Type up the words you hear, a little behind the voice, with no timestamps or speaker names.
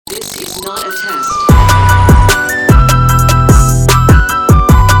is not a test.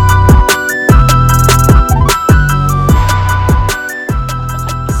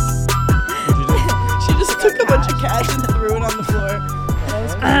 She just took a bunch of cash and threw it on the floor. That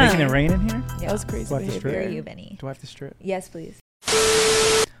was crazy. Making it rain in here? Yeah. That was crazy Do I have to strip? Where are behavior. you, Benny? Do I have to strip? Yes, please.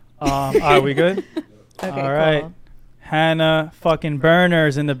 Are we good? Okay, All right. cool. Hannah fucking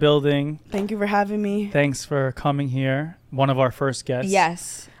Berner's in the building. Thank you for having me. Thanks for coming here. One of our first guests.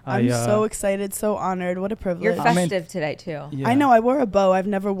 Yes. I'm so excited, so honored. What a privilege. You're festive today, too. Yeah. I know. I wore a bow. I've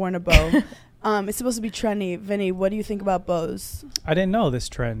never worn a bow. It's supposed to be trendy. Vinny, what do you think about bows? I didn't know this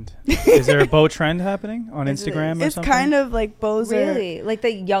trend. Is there a bow trend happening on Instagram or It's something? kind of like bows are... Really? Like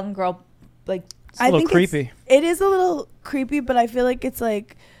the young girl, like... It's a little creepy. It is a little creepy, but I feel like it's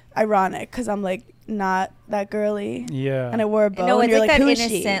like ironic because I'm like not that girly. Yeah. And I wore a bow. No, and it's you're like that who is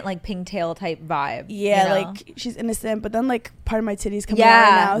she? innocent, like pigtail type vibe. Yeah, you know? like she's innocent, but then like part of my titties coming out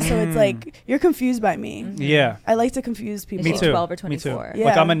right now, so it's like you're confused by me. Mm-hmm. Yeah. I like to confuse people. Me She's too. 12 or Me too. 24. Yeah.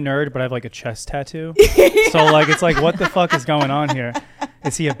 Like I'm a nerd, but I have like a chest tattoo. So like it's like what the fuck is going on here?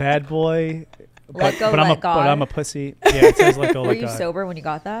 Is he a bad boy? Let go, but let God. I'm a pussy. Yeah, it says let go, Were let you God. sober when you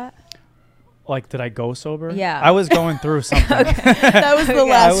got that? Like, did I go sober? Yeah. I was going through something. That was the Okay.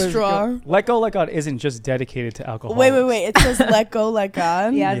 I last was straw. Let go, let God isn't just dedicated to alcohol. Wait. It says let go, let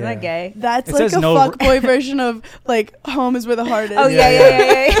God. Yeah, isn't Yeah. that gay? That's It like says a no- fuckboy version of like home is where the heart is. Oh, Yeah,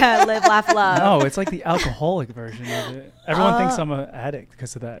 yeah. Live, laugh, love. No, it's like the alcoholic version of it. Everyone thinks I'm an addict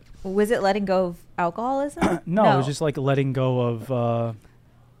because of that. Was it letting go of alcoholism? No, it was just like letting go of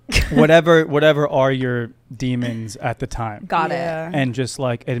whatever are your demons at the time. Got Yeah. it. And just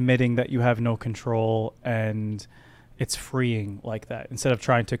like admitting that you have no control, and it's freeing like that instead of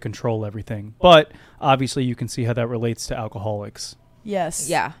trying to control everything. But obviously you can see how that relates to alcoholics. Yes.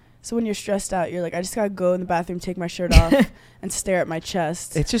 Yeah. So when you're stressed out, you're like, I just gotta go in the bathroom, take my shirt off, and stare at my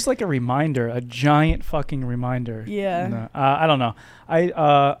chest. It's just like a reminder, a giant fucking reminder. Yeah. No, I don't know.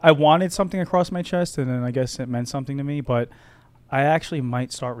 I wanted something across my chest, and then I guess it meant something to me, but I actually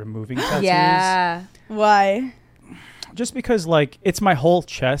might start removing tattoos. Yeah. Why? Just because, like, it's my whole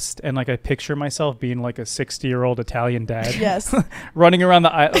chest, and, like, I picture myself being, like, a 60-year-old Italian dad. Yes. running around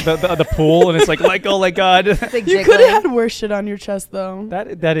the pool, and it's like, let go, let God. It's like You jiggling. could have had worse shit on your chest though.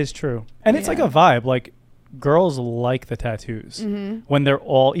 That is true. And it's like Yeah. a vibe. Like, girls like the tattoos. Mm-hmm. When they're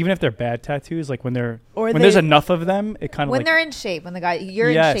all, even if they're bad tattoos, like, when Or there's enough of them, it kind of When like... they're in shape, when the guy, you're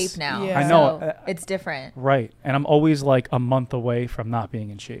Yes. in shape now. Yeah. I know. So it's different. Right. And I'm always, like, a month away from not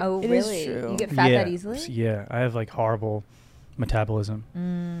being in shape. Oh, It is really? true. You get fat yeah. that easily? Yeah. I have, like, horrible metabolism.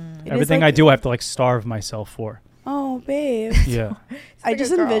 It is Everything like- I do, I have to, like, starve myself for. Oh, babe. Yeah. I like a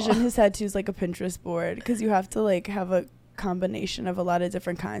just girl. envision his tattoos like a Pinterest board because you have to like have a combination of a lot of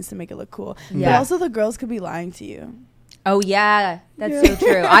different kinds to make it look cool. But Yeah. also the girls could be lying to you. Oh, yeah. That's Yeah. so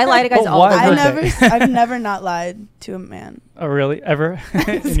true. I lie to guys But all why the would time. they? I've never not lied to a man. Oh, really? Ever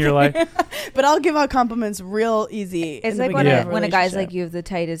in your life? But I'll give out compliments real easy. It's in the like when, beginning Yeah. of when a guy's like, relationship. you have the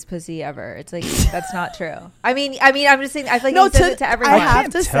tightest pussy ever. It's like, that's not true. I mean, I'm just saying, I feel like No, he says it to everyone. I have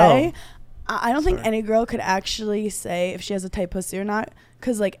can't to tell. say, I don't think Sorry. any girl could actually say if she has a tight pussy or not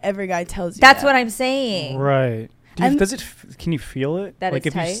because like every guy tells you That's that. what I'm saying. Right. And- Can you feel it? That like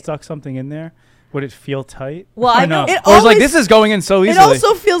it's if you tight? stuck something in there, would it feel tight? Well, Or I know- no? It Or it's like, always- this is going in so It easily.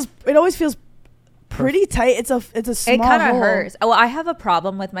 always feels pretty tight. It's a small It kind of hole. hurts. Well, I have a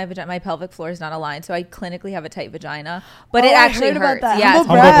problem with my vagina. My pelvic floor is not aligned, so I clinically have a tight vagina. But it Oh, I actually heard about hurts. that. Yeah,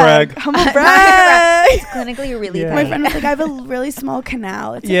 Humble it's brag. Humble brag. it's clinically really Yeah. tight. My friend was like, I have a really small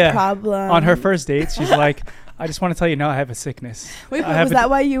canal. It's Yeah. a problem. On her first date, she's like, I just want to tell you now I have a sickness. Wait, I but have was a- that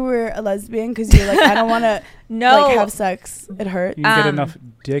why you were a lesbian? Because you're like, I don't want to No. like have sex. It hurt. You didn't get Um, enough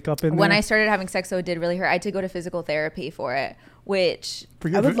dick up in When there? I started having sex, so it did really hurt. I had to go to physical therapy for it, which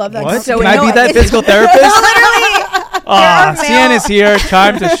I would love that. What? So Can I no, be that it's- physical therapist? literally. Ah, There are Sienna's here.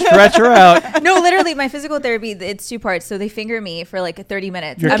 Time to stretch her out. No, literally, my physical therapy, it's 2 parts. So they finger me for like 30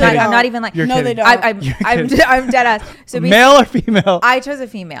 minutes. You're I'm kidding. not even like, You're No, they kidding. don't. I'm dead ass. So basically, Male or female? I chose a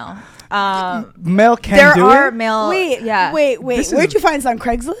female. Male can There do are it? male. Wait, yeah. wait. This Where'd is- you find this on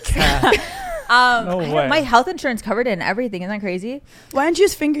Craigslist? No I don't- way. my health insurance covered it and everything. Isn't that crazy? Why don't you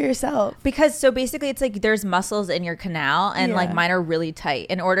just finger yourself? Because so basically it's like there's muscles in your canal and like Yeah. mine are really tight.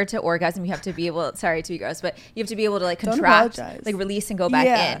 In order to orgasm, you have to be able, sorry to be gross, but you have to be able to like Don't contract, apologize. like release and go back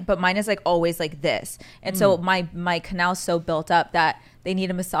Yeah. in. But mine is like always like this. And so my canal's so built up that they need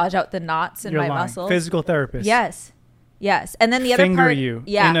to massage out the knots in You're my lying. muscles. Physical therapist. Yes. Yes. And then the other Finger part, you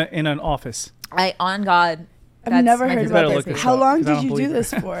yeah. in an office. On God. I've that's never my heard physical about better this. look this How up, long 'cause I did don't you do believe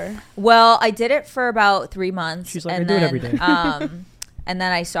this for? Well, I did it for about 3 months. She's like, and I do it then, every day. And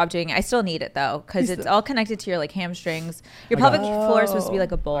then I stopped doing it. I still need it though, because it's all connected to your like hamstrings. Your I got pelvic floor is supposed to be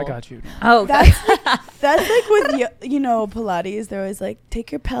like a bowl. I got you. Oh, That's like with Pilates. They're always like,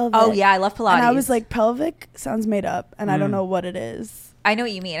 take your pelvic. oh yeah, I love Pilates. And I was like, pelvic sounds made up, and I don't know what it is. I know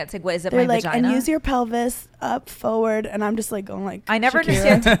what you mean. It's like, what is it? They're My like, vagina. and use your pelvis up, forward, and I'm just like going like. I never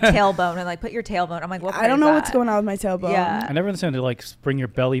Shakira. understand tailbone and like put your tailbone. I'm like, what? I don't know what's going on with my tailbone. Yeah. I never understand to like bring your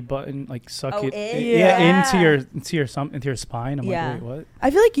belly button, like suck Oh, it, in? into your spine. I'm Yeah. like, wait, what? I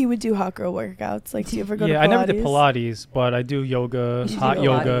feel like you would do hot girl workouts. Like, do you ever go to Pilates? I never did Pilates, but I do yoga, You should hot do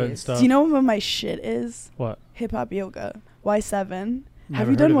yoga Pilates. and stuff. Do you know what my shit is? What? Hip hop yoga. Y7. Never Have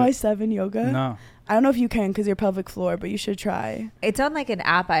you done heard of it. Y7 yoga? No. I don't know if you can because you're pelvic floor, but you should try. It's on like an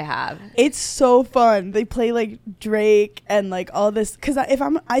app I have. It's so fun. They play like Drake and like all this. Because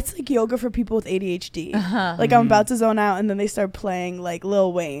it's like yoga for people with ADHD. Uh-huh. Like I'm about to zone out and then they start playing like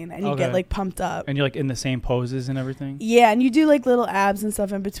Lil Wayne and you get Okay. like pumped up. And you're like in the same poses and everything. Yeah, and you do like little abs and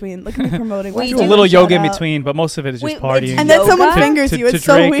stuff in between. Look at me promoting. Wait, Do Y7. a little Shout yoga in out. between, but most of it is just Wait, partying. And then Yoga? someone To- fingers you. to It's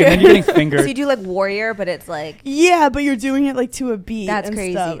so Drake, weird. and then you're getting fingered. So you do like warrior, but it's like Yeah, but you're doing it like to a beat. That's and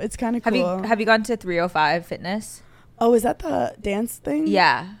crazy. Stuff. It's kind of cool. Have you gone to 305 Fitness? Oh, is that the dance thing?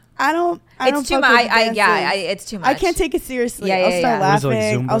 Yeah. I don't It's too fuck much. with It's too much. I can't take it seriously. Yeah, I'll yeah, start yeah. What is it, like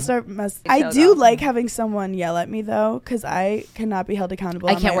laughing. Zumba? I'll start I so do dumb. like having someone yell at me though, because I cannot be held accountable.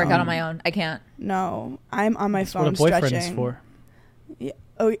 I on can't my work out own. on my own. I can't. No, I'm on my That's phone what a boyfriend stretching. is for. Yeah.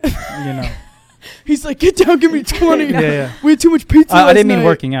 Oh, You know. he's like, get down, give me 20. Yeah. We had too much pizza. I last didn't mean night.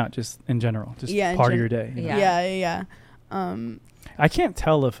 working out, just in general, just Yeah, in part of gen- your day. you know? Yeah. Yeah. I can't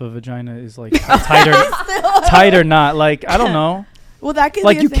tell if a vagina is like tight or not. Like I don't know. Well, that could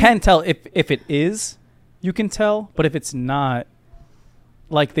Like be a you thing. can tell if it is, you can tell. But if it's not,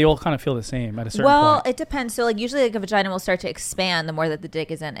 like they all kind of feel the same at a certain Well, point. it depends. So like usually like a vagina will start to expand the more that the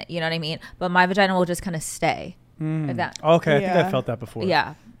dick is in it. You know what I mean? But my vagina will just kind of stay. Like that. Okay, I think Yeah. I felt that before.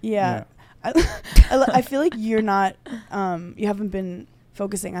 Yeah. Yeah. I feel like you're not. You haven't been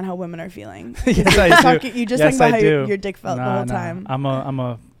focusing on how women are feeling. Yes, I do. You just Yes, talking about I how do. your dick felt the Nah, whole nah. time. I'm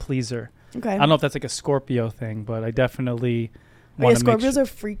a pleaser. Okay. I don't know if that's like a Scorpio thing, but I definitely Yeah, want to make Scorpios sure. are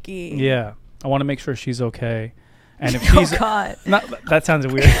freaky. Yeah, I want to make sure she's okay. And if Oh she's God. not, that sounds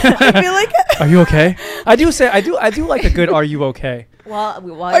weird. I feel like. Are you okay? I do like a good "Are you okay?" Well,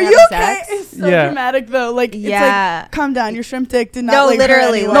 while Are you're you having okay? sex. It's so Yeah. dramatic though. Like Yeah. it's like, calm down. Your shrimp dick did not. No, like, hurt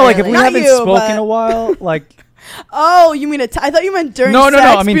literally, anyone. No, like if we Not haven't you, spoken but- a while, like Oh, you mean I thought you meant during. No, no, sex.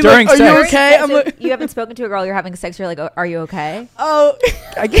 no, I mean Be during like, Are you sex. okay? So I'm like, you haven't spoken to a girl. You're having sex. You're like, are you okay? oh.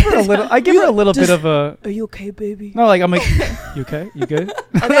 I give her a little. I give her a little bit of a. Are you okay, baby? No, like I'm like, you okay? You good?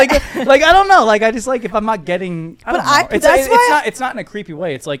 like I don't know. Like I just like if I'm not getting. I But don't know. I- It's, that's why it's not in a creepy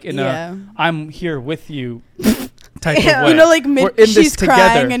way. It's like in Yeah. a I'm here with you type Yeah. of way. You know, like We're in this she's crying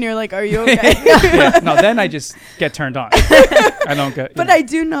together. and you're like, "Are you okay?" Yeah, no, then I just get turned on. I don't get. But I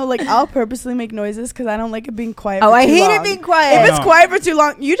do know, like, I'll purposely make noises because I don't like it being quiet. Oh, for I too hate long. it being quiet. If it's No. quiet for too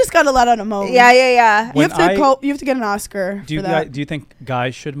long, you just gotta let out a moan. Yeah, yeah, yeah. You When have to I- you have to get an Oscar Do you for that. do you think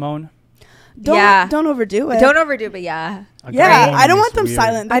guys should moan? Don't overdo it. Don't overdo it, but yeah. A guy Yeah, moaning I don't is want them weird.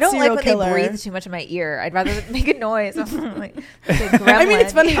 silent. I That's don't like serial when killer. they breathe too much in my ear. I'd rather make a noise. Like a I mean,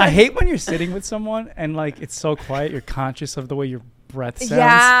 it's gremlin. funny. I hate when you're sitting with someone and like it's so quiet. You're conscious of the way your breath sounds.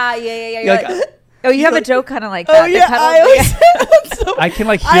 Yeah. You're You're like, like, oh, you have a joke kind of like Oh that. The yeah, cuddle- I always. So, I can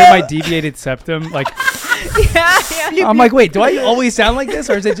like hear I- my deviated septum. Like yeah. I'm like, wait, do I always sound like this,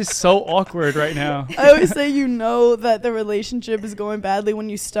 or is it just so awkward right now? I always say you know that the relationship is going badly when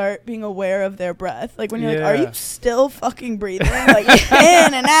you start being aware of their breath. Like when you're like, "Are Yeah. you still fucking breathing? Like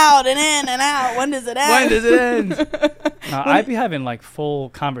in and out and in and out. When does it end? When does it end? No, I'd be having like full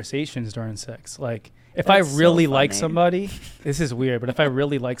conversations during sex. Like if I That's so really like funny. somebody, this is weird, but if I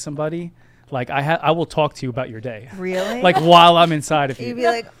really like somebody, like I will talk to you about your day, Really? like while I'm inside of you'd you. be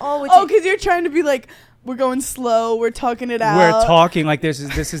like, oh, would Oh, you? because you're trying to be like, we're going slow. We're talking it out. We're talking like this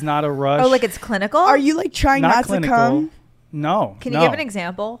is not a rush. Oh, like it's clinical. Are you like trying not, clinical. to come? No. Can you no. give an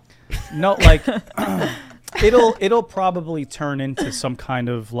example? No, like it'll probably turn into some kind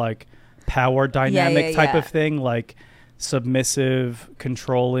of like power dynamic type yeah. of thing, like submissive,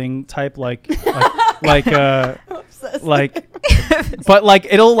 controlling type, like like but like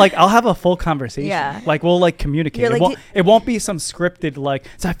it'll like I'll have a full conversation. Yeah. Like we'll like communicate. You're It, like, it won't be some scripted like,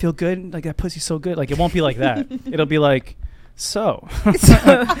 does that feel good? Like that pussy's so good. Like it won't be like that. It'll be like, so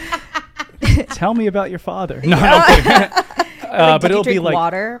tell me about your father. No, I'm kidding. Like, but did you it'll be drink like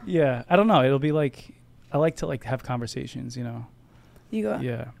water. yeah, I don't know. It'll be like I like to like have conversations, you know. You go.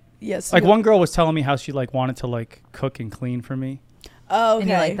 Yeah. Yes. Like you- one girl was telling me how she like wanted to like cook and clean for me. Oh, okay. And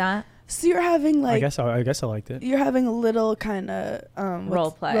you like that? So you're having like I guess I liked it. you're having a little kind of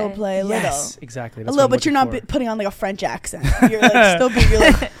role play, Yes, exactly. a That's little, what I'm but you're looking not for. putting on like a French accent. You're like still being, you're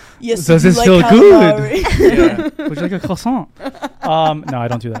like, yes. Does you this like feel calamari. good? Yeah. Would you like a croissant? No, I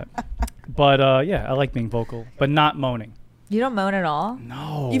don't do that. But yeah, I like being vocal, but not moaning. You don't moan at all?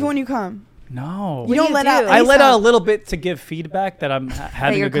 No. Even when you come, No. you don't do let you out. do? I any let out a sound. little bit to give feedback that I'm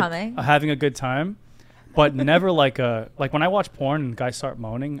having you're a good coming? having a good time, but never like when I watch porn and guys start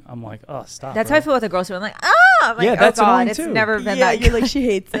moaning, I'm like, oh, stop. That's bro. how I feel with a girl. So I'm like, I'm like, Yeah, oh that's God, annoying it's too. never been Yeah, that you're good. like she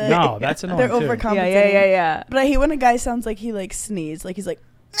hates it. No, that's annoying They're too. overcompensating. Yeah. But I hate when a guy sounds like he like sneezed, like he's like,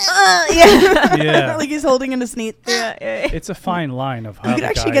 Yeah. Yeah. like he's holding in a sneeze. Yeah. It's a fine line of how You could the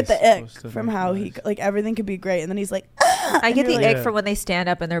actually guy get the is ick supposed to from make how noise. he like everything could be great, and then he's like, I and get the you're ick Yeah. for when they stand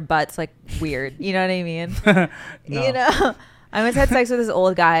up and their butt's like weird. You know what I mean? No. You know, I once had sex with this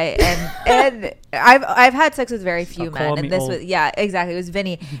old guy, and I've had sex with very few Stop calling men, me and this old. was exactly, it was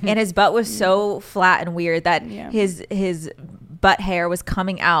Vinny, and his butt was so flat and weird that Yeah. his butt hair was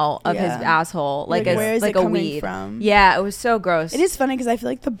coming out of his Yeah. asshole Like, like where a is like it a coming weed. from? Yeah, it was so gross. It is funny because I feel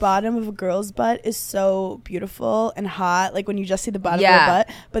like the bottom of a girl's butt is so beautiful and hot, like when you just see the bottom of Yeah. her butt.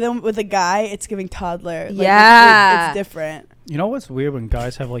 But then with a guy, it's giving toddler. Like, Yeah. it's different. You know what's weird when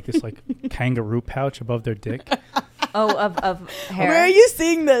guys have like this like kangaroo pouch above their dick? of hair. Where are you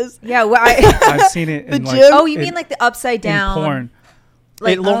seeing this? Yeah, well, I've seen it The in like gym? oh, you in- mean like the upside in down porn.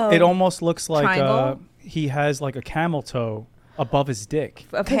 Like, It almost looks like triangle? he has like a camel toe above his dick.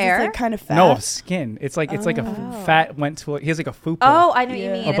 of 'Cause hair? It's like kind of fat. No, of skin. It's like a Oh. fat went to. He has like a fupa. Oh, I know what Yeah.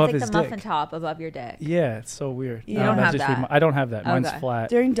 you mean. Above It's like his the muffin dick. top above your dick. Yeah, it's so weird. You don't have just that. I don't have that. Mine's Okay. flat.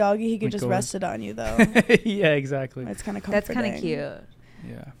 During doggy, he could Like just yours. rest it on you though. Yeah, exactly. It's kind of That's comforting. kind of cute.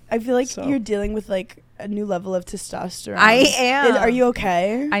 Yeah. I feel like So- you're dealing with like a new level of testosterone. I am. Are you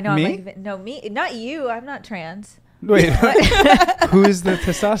okay? I know. Me? I'm like, no, me, not you. I'm not trans. Wait, who is the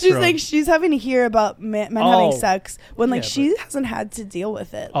testosterone? She's like she's having to hear about men Oh. having sex when like Yeah, she hasn't had to deal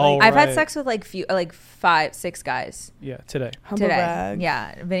with it. Oh, Like, I've had right. sex with like 5-6 guys yeah, today. humble today. brag.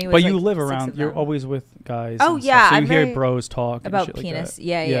 Yeah, Vinny was But you like live 6 around. of You're them. always with guys. Oh, and yeah, stuff, so you I'm hear very- bros talk and about shit penis. Like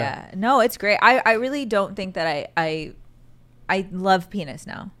that. Yeah. No, it's great. I really don't think that I love penis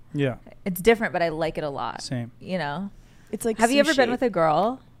now. Yeah. It's different, but I like it a lot. Same. You know. It's like Have you ever been sushi. with a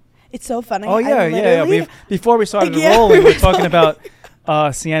girl? It's so funny. Oh I yeah. literally- Before we started Yeah, rolling, we we were were talking about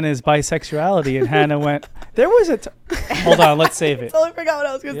Sienna's bisexuality, and Hannah went. There was a. Hold on, let's save it. totally forgot what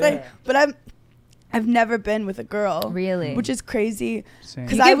I was gonna say. Yeah. But I've never been with a girl. Really? Which is crazy. Same.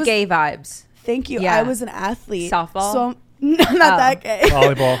 'Cause You I give was- gay vibes. Thank you. Yeah. I was an athlete. Softball? So no, not Oh. that gay.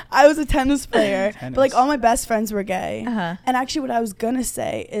 Volleyball. I was a tennis player. Tennis. But like all my best friends were gay. Uh-huh. And actually what I was gonna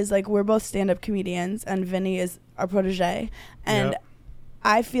say is like we're both stand-up comedians and Vinny is our protege. And Yep.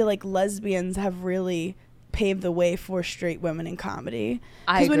 I feel like lesbians have really paved the way for straight women in comedy.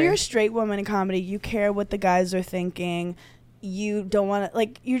 I Because when agree. you're a straight woman in comedy, you care what the guys are thinking. You don't want to,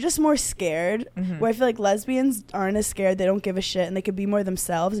 like, you're just more scared. Mhm. Where I feel like lesbians aren't as scared. They don't give a shit and they could be more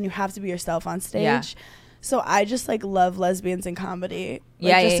themselves and you have to be yourself on stage. Yeah. So I just, like, love lesbians in comedy. Like,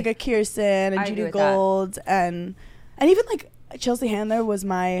 Yeah, yeah. Jessica Kirsten and I Judy agree with that. Gold and even, like, Chelsea Handler was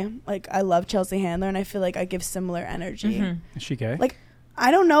my, like, I love Chelsea Handler and I feel like I give similar energy. Mhm. Is she gay? Like, I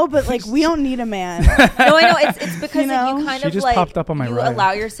don't know, but, like, we don't need a man. No, I know it's because You know? like, you kind She of just like popped up on my you radar.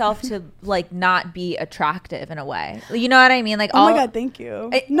 allow yourself to like not be attractive in a way. You know what I mean? Like Oh my God, thank you.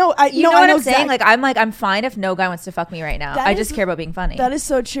 I- No, I you no, know I what know I'm saying? exact- Like I'm fine if no guy wants to fuck me right now. That I is- just care about being funny. That is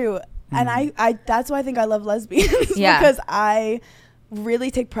so true. And I that's why I think I love lesbians. Yeah. Because I really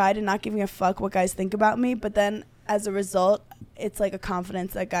take pride in not giving a fuck what guys think about me. But then as a result, it's like a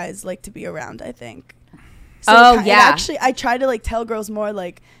confidence that guys like to be around, I think. Oh, it yeah. actually, I try to like tell girls more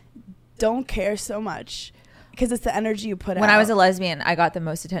like, don't care so much. Because it's the energy you put out. when I was a lesbian, I got the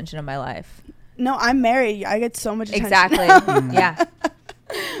most attention of my life. No, I'm married. I get so much attention. Exactly. Mm. Yeah.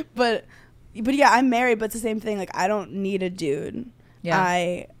 But yeah, I'm married, but it's the same thing. Like, I don't need a dude. Yeah.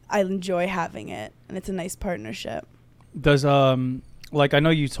 I enjoy having it, and it's a nice partnership. Does like I know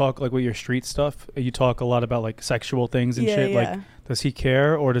you talk like with your street stuff. You talk a lot about like sexual things and Yeah, shit. yeah. Like, does he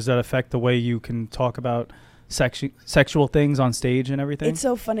care, or does that affect the way you can talk about sexual things on stage and everything? It's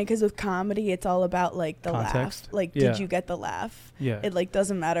so funny because with comedy, it's all about like the Context. laugh. Like, Yeah. did you get the laugh? Yeah. It like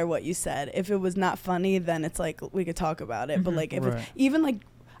doesn't matter what you said. If it was not funny, then it's like we could talk about it. But Mhm. like if Right. even like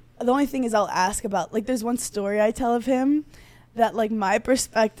the only thing is I'll ask about like there's one story I tell of him that like my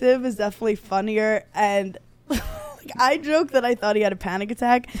perspective is definitely funnier and. Like, I joke that I thought he had a panic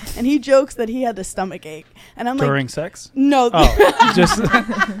attack, and he jokes that he had a stomach ache, and I'm During like, sex? no, Oh, just.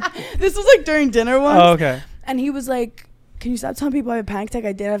 this was like during dinner once. Oh, okay. And he was like, can you stop telling people I have a panic attack?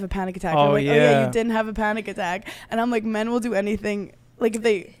 I did have a panic attack. Oh, I'm like, oh yeah, yeah. you didn't have a panic attack. And I'm like, men will do anything like if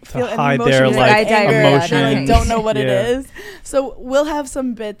they feel any hide emotions, their, like anger, emotions. they like don't know what it Yeah. is. So we'll have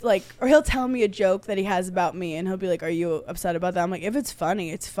some bits like, or he'll tell me a joke that he has about me, and he'll be like, "Are you upset about that?" I'm like, "If it's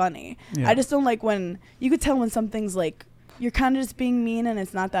funny, it's funny." Yeah. I just don't like when you could tell when something's like you're kind of just being mean and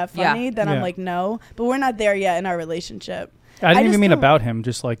it's not that funny. Then I'm Yeah. like, no, but we're not there yet in our relationship. I didn't just even mean don't- about him,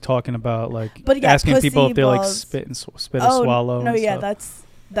 just like talking about like But yeah, asking people if they like pussy, spit and spit or swallow. No, and yeah, stuff.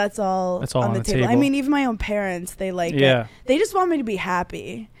 that's all on the table. I mean, even my own parents, they like Yeah. it. They just want me to be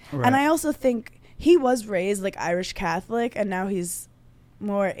happy. Right. And I also think he was raised like Irish Catholic, and now he's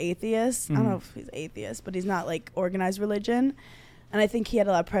more atheist. I don't know if he's atheist, but he's not like organized religion. And I think he had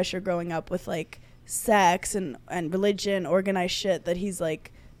a lot of pressure growing up with like sex and religion, organized shit, that he's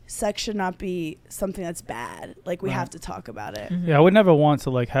like, sex should not be something that's bad. Like, we Right. have to talk about it. Yeah, I would never want to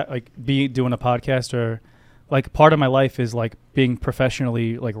like be doing a podcast, or like part of my life is like being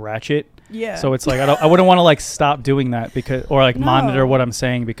professionally like ratchet. Yeah. So it's like I wouldn't want to like stop doing that because, or like No. monitor what I'm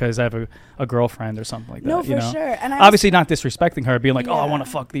saying because I have a girlfriend or something like that. No, you for know? sure. And I Obviously not disrespecting her, being like, oh, I Yeah. want to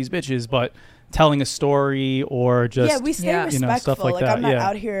fuck these bitches, but telling a story or just yeah, we stay Yeah. respectful. You know, stuff like that, I'm not yeah.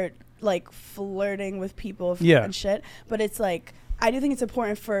 out here like flirting with people Yeah. and shit. But it's like, I do think it's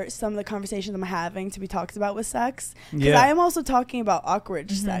important for some of the conversations I'm having to be talked about with sex. Because Yeah. I am also talking about awkward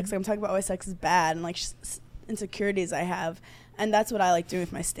sex. Like, I'm talking about why sex is bad and like insecurities I have. And that's what I like doing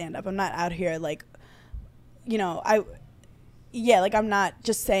with my stand-up. I'm not out here like, you know, like I'm not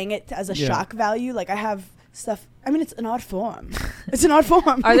just saying it as a Yeah. shock value. Like, I have stuff. I mean, it's an odd form. It's an odd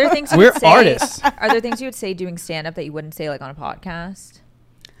form. Are there things you We're would say, artists. Are there things you would say doing stand up that you wouldn't say like on a podcast?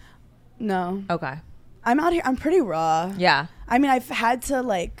 No. Okay. I'm out here. I'm pretty raw. Yeah. I mean, I've had to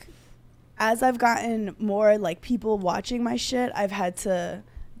like, as I've gotten more like people watching my shit, I've had to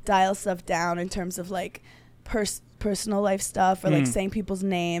dial stuff down in terms of like personal life stuff, or like saying people's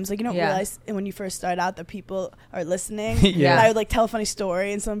names. Like, you don't realize when you first start out that people are listening. Yeah. And I would like tell a funny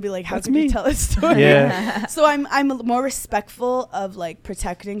story, and someone would be like, "How That's could me." you tell a story?" Yeah. So I'm more respectful of like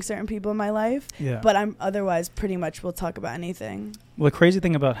protecting certain people in my life. Yeah. But I'm otherwise pretty much will talk about anything. Well, the crazy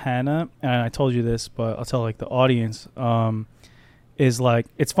thing about Hannah, and I told you this, but I'll tell like the audience, is like,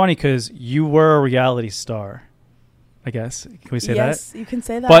 it's funny because you were a reality star, I guess. Can we say that? Yes, you can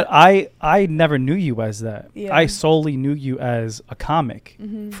say that. But I never knew you as that. Yeah. I solely knew you as a comic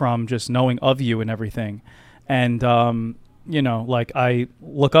from just knowing of you and everything. And, you know, like I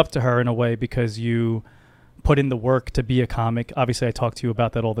look up to her in a way because you put in the work to be a comic. Obviously, I talk to you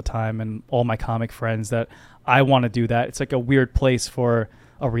about that all the time, and all my comic friends, that I want to do that. It's like a weird place for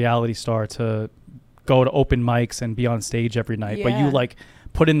a reality star to go to open mics and be on stage every night. But you Yeah. like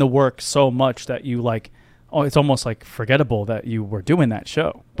put in the work so much that you like, oh, it's almost like forgettable that you were doing that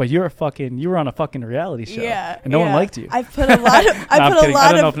show. But you were on a fucking reality show. Yeah, And no one liked you. I put a lot of I'm kidding.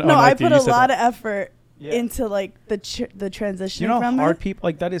 I don't know if no one I liked you. put You a said lot that. of effort Yeah. into like the transition You know how from hard it. people,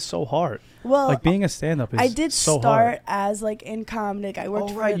 like that is so hard. Well, Like being a stand-up is I did so start hard. as like in comedy. I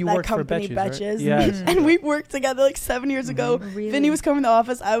worked Oh, right, for you that worked for company, Betches, right? Betches. Yes. And we worked together like 7 years ago. Really? Vinny was coming to the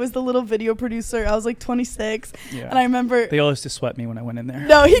office. I was the little video producer. I was like 26. Yeah. And I remember, They all used to sweat me when I went in there.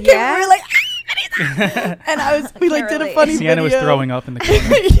 no, he came Yeah? we were like, and we like did a relate. funny Sienna was video. throwing up in the corner.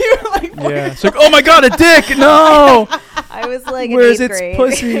 You were like, Yeah. It's like, oh my God, a dick. No. I was like, Where's in 8th its grade.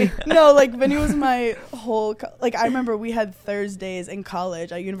 pussy? No, like Vinny was my whole like I remember we had Thursdays in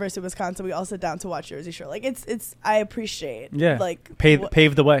college at University of Wisconsin. We all sit down to watch Jersey Shore. Like it's I appreciate Yeah. like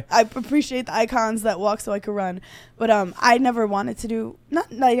Pave the way. I appreciate the icons that walk so I could run. But I never wanted to do not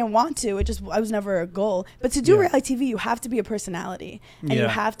that I didn't want to. It just I was never a goal. But to do Yeah. reality TV, you have to be a personality and you Yeah.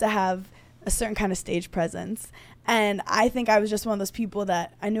 have to have a certain kind of stage presence. And I think I was just one of those people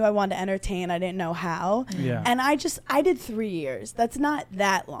that I knew I wanted to entertain. I didn't know how. Yeah. And I did 3 years. That's not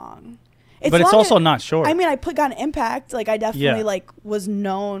that long. But it's long also as- not short. I mean, I got an impact. Like I definitely Yeah. like was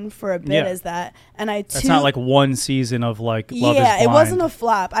known for a bit Yeah. as that. And That's not like one season of like Love is yeah, Blind. it wasn't a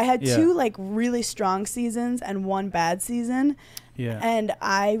flop. I had Yeah. 2 like really strong seasons and 1 bad season. Yeah. And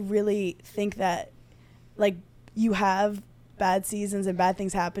I really think that like you have bad seasons and bad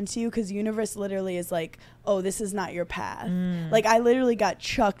things happen to you because the universe literally is like, oh, this is not your path. Like I literally got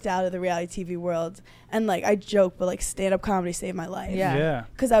chucked out of the reality TV world, and like I joke, but like stand-up comedy saved my life. Yeah. Yeah.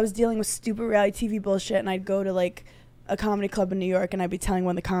 Because I was dealing with stupid reality TV bullshit, and I'd go to like a comedy club in New York, and I'd be telling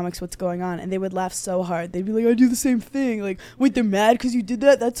one of the comics what's going on, and they would laugh so hard. They'd be like, I do the same thing. Like, wait, they're mad because you did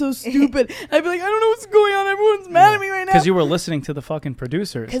that? That's so stupid. I'd be like, I don't know what's going on. Everyone's mad at me right now. Because you were listening to the fucking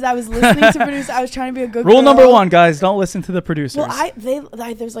producers. Because I was listening to produce. I was trying to be a good Rule girl. number 1, guys, don't listen to the producers. Well,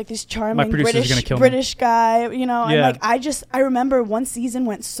 there's like this charming producer's gonna kill me. British guy, you know, and Yeah. like I remember one season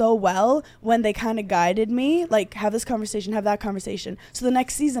went so well when they kind of guided me, like have this conversation, have that conversation. So the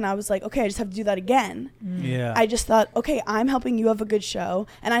next season I was like, okay, I just have to do that again. Yeah. I just thought, okay, I'm helping you have a good show.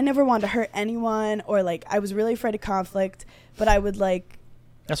 And I never wanted to hurt anyone, or like I was really afraid of conflict, but I would like.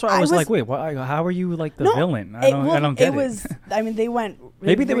 That's why I was like, wait, how are you like the villain? I don't get it. I mean, they went.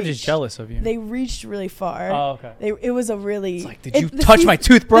 Maybe they were just jealous of you. They reached really far. Oh, okay. It was a really. It's like, did you touch my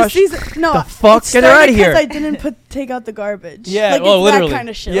toothbrush? No, the fuck, get her out of here! Because I didn't take out the garbage. Yeah, like, well, literally that kind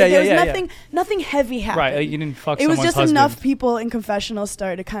of shit. Yeah, like, yeah, there was nothing heavy happened. Right, you didn't fuck. It was someone's just husband. enough people in confessional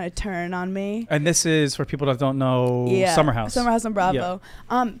started to kind of turn on me. And this is for people that don't know. Summer House on Bravo.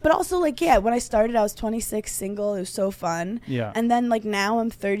 Yeah. But also like when I started, I was 26, single. It was so fun. Yeah. And then like now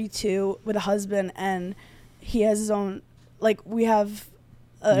I'm 32 with a husband, and he has his own. Like we have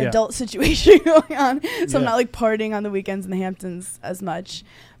an adult situation going on, so I'm not like partying on the weekends in the Hamptons as much.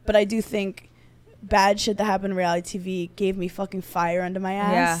 But I do think bad shit that happened in reality TV gave me fucking fire under my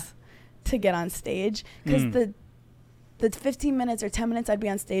ass to get on stage, because the 15 minutes or 10 minutes I'd be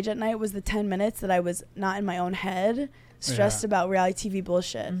on stage at night was the 10 minutes that I was not in my own head, stressed about reality TV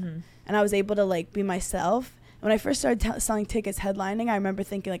bullshit. And I was able to like be myself. And when I first started selling tickets headlining, I remember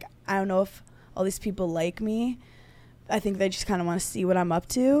thinking like, I don't know if all these people like me. I think they just kind of want to see what I'm up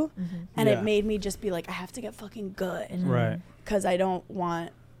to. And it made me just be like, I have to get fucking good. Right. Because I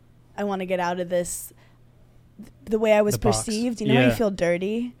want to get out of this, the way I was perceived. You know how you feel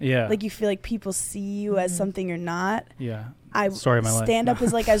dirty? Yeah. Like you feel like people see you as something you're not. Yeah. Story of my life. Stand-up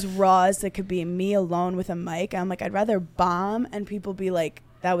is like as raw as it could be, me alone with a mic. I'm like, I'd rather bomb and people be like,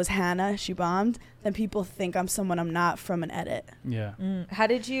 that was Hannah, she bombed, than people think I'm someone I'm not from an edit. Yeah. How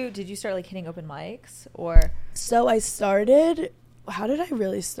did you start like hitting open mics, or? So I started, how did I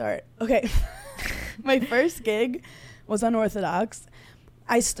really start? Okay. My first gig was Unorthodox.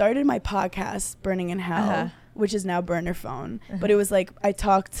 I started my podcast, Burning in Hell, which is now Berner Phone. But it was like, I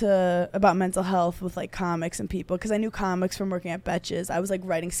talked about mental health with like comics and people, because I knew comics from working at Betches. I was like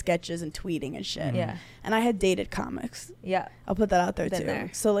writing sketches and tweeting and shit. Yeah. And I had dated comics. Yeah. I'll put that out there too.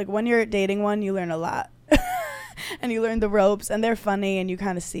 So like when you're dating one, you learn a lot. And you learn the ropes, and they're funny and you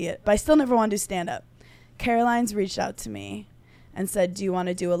kind of see it. But I still never want to do stand-up. Caroline's reached out to me and said, do you want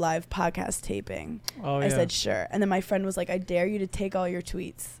to do a live podcast taping? I said, sure. And then my friend was like, I dare you to take all your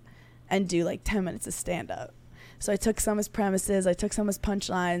tweets and do like 10 minutes of stand-up. So I took some as premises, I took some as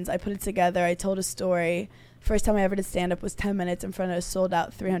punchlines, I put it together, I told a story. First time I ever did stand-up was 10 minutes in front of a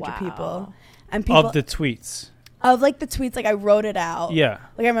sold-out 300 people. And people of the tweets. Of like the tweets, like I wrote it out. Yeah.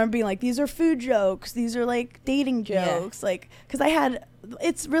 Like I remember being like, these are food jokes, these are like dating jokes. Like, because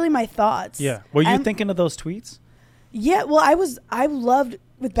it's really my thoughts. Yeah. Were you thinking of those tweets? Yeah, well, I loved,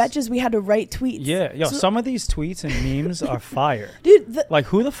 with Betches, we had to write tweets. Yeah, yo, so some of these tweets and memes are fire. Dude, like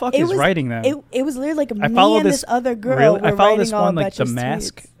who the fuck is writing them? It was literally like me and this other girl. Really? I follow this one, like the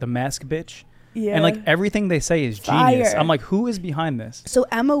mask bitch. Yeah. And like everything they say is fire. Genius. I'm like, who is behind this? So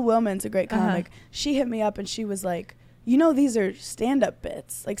Emma Willman's a great comic. She hit me up and she was like, you know, these are stand-up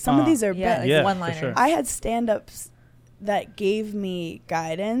bits. Like some of these are bits. Like one-liners. Sure. I had stand-ups that gave me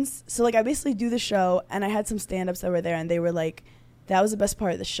guidance. So like I basically do the show, and I had some stand-ups that were there, and they were like, that was the best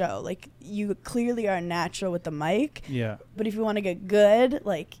part of the show. Like you clearly are natural with the mic. Yeah. But if you want to get good,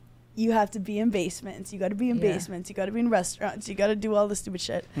 like you have to be in basements. You got to be in basements. You got to be in restaurants. You got to do all the stupid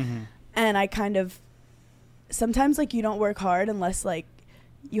shit. And I kind of, sometimes like you don't work hard unless like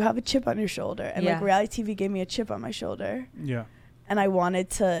you have a chip on your shoulder. And like reality TV gave me a chip on my shoulder. Yeah. And I wanted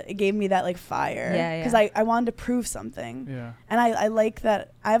to, it gave me that like fire. Because I wanted to prove something. Yeah. And I like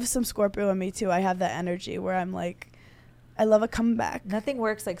that. I have some Scorpio in me too. I have that energy where I'm like, I love a comeback. Nothing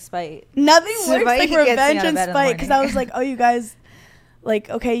works like spite. Nothing works like revenge and spite. Because I was like, oh, you guys, like,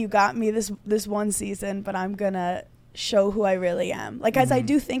 okay, you got me this one season, but I'm going to show who I really am. Like, as I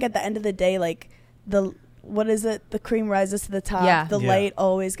do think at the end of the day, like, what is it? The cream rises to the top. Yeah. The light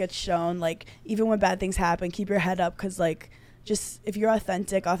always gets shown. Like, even when bad things happen, keep your head up, because, like, just if you're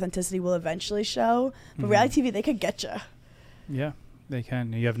authentic, authenticity will eventually show. But reality TV, they could get you. Yeah, they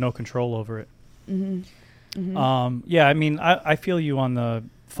can. You have no control over it. Yeah, I mean, I feel you on the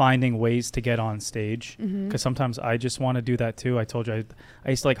finding ways to get on stage, because sometimes I just want to do that too. I told you I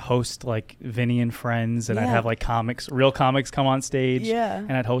used to like host like Vinny and Friends, and I'd have like real comics come on stage,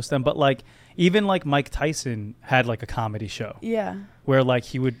 and I'd host them. But like even like Mike Tyson had like a comedy show, where like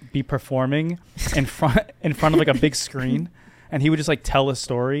he would be performing in front of like a big screen, and he would just like tell a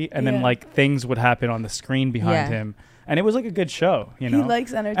story, and then like things would happen on the screen behind him, and it was like a good show, you know. He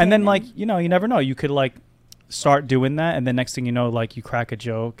likes entertainment. And then like, you know, you never know, you could like start doing that, and then next thing you know, like you crack a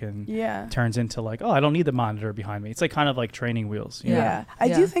joke and turns into like, oh, I don't need the monitor behind me. It's like kind of like training wheels. I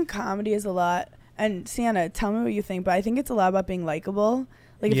do think comedy is a lot, and Sienna, tell me what you think, but I think it's a lot about being likable.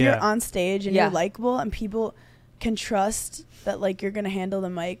 Like if you're on stage and you're likable, and people can trust that like you're gonna handle the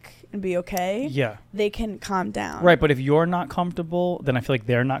mic and be okay, they can calm down. Right, but if you're not comfortable, then I feel like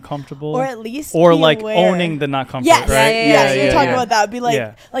they're not comfortable. Or at least or be like aware. owning the not comfortable. Yes, right? yes. We'll talk about that. Be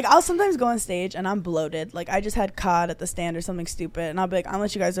like, like I'll sometimes go on stage and I'm bloated. Like I just had cod at the stand or something stupid, and I'll be like, I'll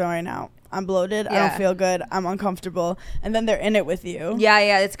let you guys know right now. I'm bloated. I don't feel good. I'm uncomfortable. And then they're in it with you.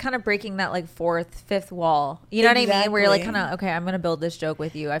 Yeah. It's kind of breaking that like fifth wall. You know what I mean? Where you're like kind of, okay, I'm going to build this joke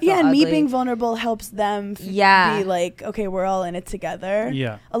with you. I feel and ugly. me being vulnerable helps them be like, okay, we're all in it together.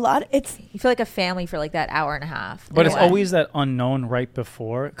 Yeah. A lot. You feel like a family for like that hour and a half. But it's always that unknown right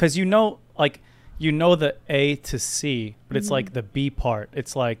before. Because you know the A to C, but it's like the B part.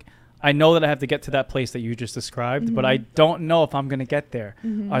 It's like, I know that I have to get to that place that you just described, but I don't know if I'm going to get there.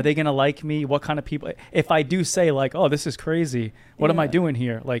 Are they going to like me? What kind of people? If I do say like, oh, this is crazy. What am I doing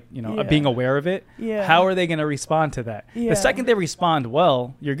here? Like, being aware of it. Yeah. How are they going to respond to that? The second they respond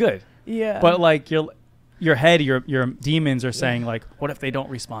well, you're good. Yeah. But like your head, your demons are saying like, what if they don't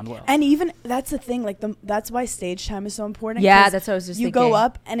respond well? And even that's the thing. Like that's why stage time is so important. Yeah, that's what I was just thinking. You go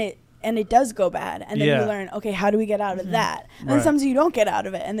up and it does go bad, and then you learn, okay, how do we get out of that? And then sometimes you don't get out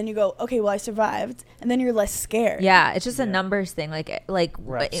of it, and then you go, okay, well, I survived, and then you're less scared. Yeah, it's just a numbers thing. Like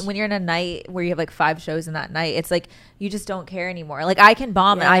when you're in a night where you have like 5 shows in that night, it's like you just don't care anymore. Like I can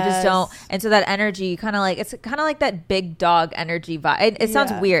bomb and I just don't. And so that energy kind of like, it's kind of like that big dog energy vibe. It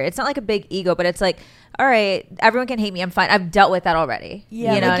sounds weird. It's not like a big ego, but it's like, all right, everyone can hate me. I'm fine. I've dealt with that already.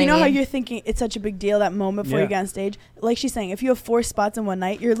 Yeah, you know how you're thinking it's such a big deal, that moment before you get on stage? Like she's saying, if you have 4 spots in one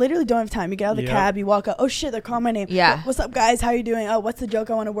night, you literally don't have time. You get out of the cab, you walk up, oh shit, they're calling my name. Yeah. What's up, guys? How you doing? Oh, what's the joke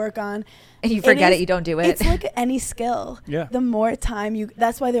I want to work on? And you forget it, you don't do it. It's like any skill. Yeah. The more time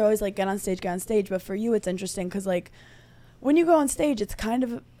that's why they're always like, get on stage. But for you, it's interesting because like when you go on stage, it's kind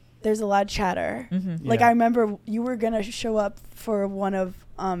of, there's a lot of chatter. Like I remember you were going to show up for one of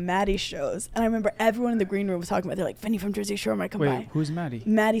Maddie's shows, and I remember everyone in the green room was talking about, they're like, Vinny from Jersey Shore might come by. Wait, who's Maddie?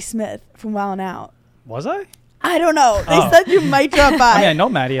 Maddie Smith from Wild 'N Out. Was I? I don't know. They said you might drop by. I mean, I know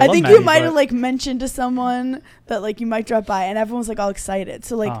Maddie. I think you might have like mentioned to someone that like you might drop by, and everyone was like all excited.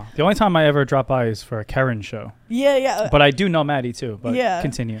 So like the only time I ever drop by is for a Karen show. Yeah. But I do know Maddie too. But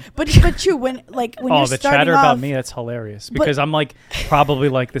continue. But true, when you're the chatter about me, that's hilarious because I'm like probably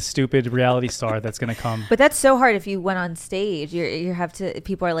like the stupid reality star that's gonna come. But that's so hard if you went on stage. You have to.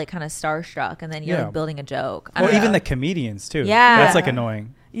 People are like kind of starstruck, and then you're like building a joke. Or even the comedians too. Yeah, that's like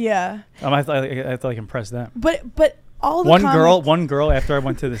annoying. Yeah. I have to like impress them. But all the one girl after I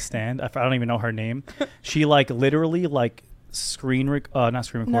went to the stand, I don't even know her name. She like literally like not screen recorded.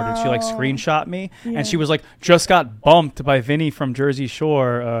 No. She like screenshot me, and she was like, just got bumped by Vinny from Jersey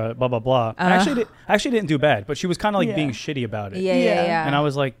Shore, blah blah blah. I actually didn't do bad, but she was kind of like being shitty about it. Yeah. And I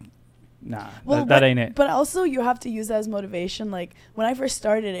was like, nah, that ain't it. But also you have to use that as motivation. Like when I first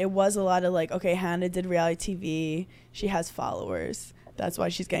started, it was a lot of like, okay, Hannah did reality TV. She has followers. That's why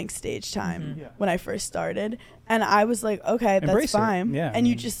she's getting stage time when I first started. And I was like, okay, that's fine. Yeah, and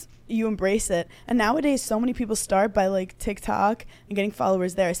you embrace it. And nowadays, so many people start by like TikTok and getting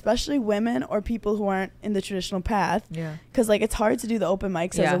followers there, especially women or people who aren't in the traditional path. Yeah. Because like it's hard to do the open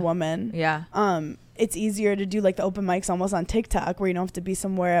mics as a woman. Yeah. It's easier to do like the open mics almost on TikTok where you don't have to be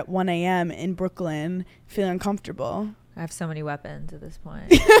somewhere at 1 a.m. in Brooklyn feeling uncomfortable. I have so many weapons at this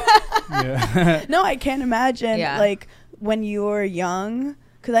point. No, I can't imagine like when you were young,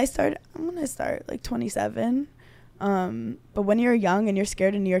 because I'm gonna start like 27, but when you're young and you're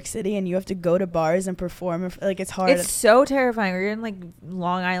scared in New York City and you have to go to bars and perform, like it's hard. It's so terrifying. You're in like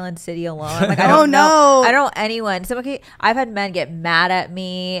Long Island City alone. Like I don't know. I don't know anyone. I've had men get mad at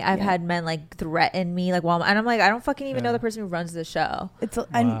me. I've had men like threaten me, like and I'm like, I don't fucking even know the person who runs the show. It's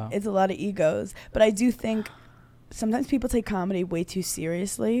a lot of egos, but I do think sometimes people take comedy way too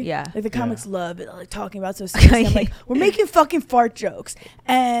seriously. Yeah. Like the comics love it, like talking about so seriously. I'm like, we're making fucking fart jokes.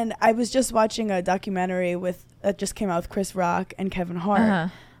 And I was just watching a documentary that just came out with Chris Rock and Kevin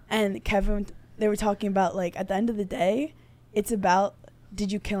Hart. And they were talking about like at the end of the day, it's about,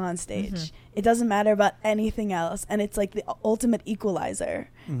 did you kill on stage? It doesn't matter about anything else. And it's like the ultimate equalizer.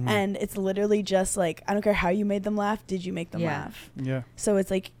 And it's literally just like, I don't care how you made them laugh. Did you make them laugh? Yeah. So it's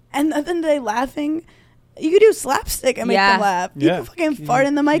like, and at the end of the day, laughing, you could do slapstick and make them laugh. You can fucking fart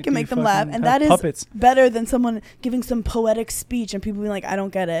in the mic and make them laugh. And that is better than someone giving some poetic speech and people being like, I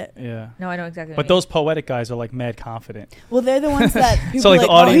don't get it. Yeah. No, I know exactly. But those poetic guys are like mad confident. Well, they're the ones that people so like the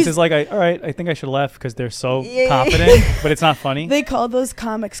audience is like, all right, I think I should laugh because they're so confident, but it's not funny. They call those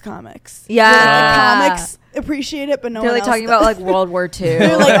comics. Yeah. The comics appreciate it, but no they're one like talking about like World War II.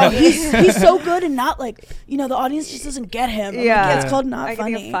 They're like, oh, he's so good and not like, the audience just doesn't get him. It's called not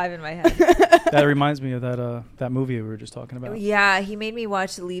funny. I can get 5 in my head. That reminds me of that movie we were just talking about. Yeah, he made me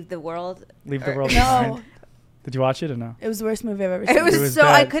watch Leave the World. Leave the World Behind. Did you watch it or no? It was the worst movie I've ever seen. It was so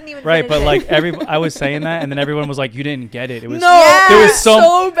bad. I couldn't even. Right, finish but it. like I was saying that, and then everyone was like, "You didn't get it." It was there was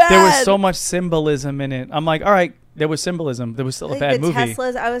so bad. There was so much symbolism in it. I'm like, all right, there was symbolism. There was still like a bad the movie.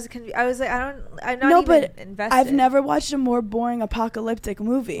 Teslas. I was like, I'm not No, even but invested. I've never watched a more boring apocalyptic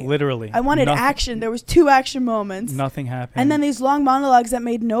movie. Literally, I wanted action. There was 2 action moments. Nothing happened. And then these long monologues that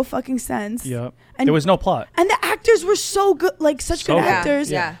made no fucking sense. Yep. And There was no plot. And the actors were so good, like such So good good. actors.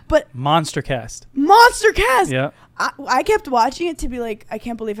 Yeah. But Monster cast. monster cast. Yeah. I kept watching it to be like, I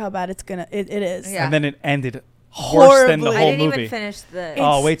can't believe how bad it is. Yeah. And then it ended worse than the Horribly. whole I didn't movie. even finish the.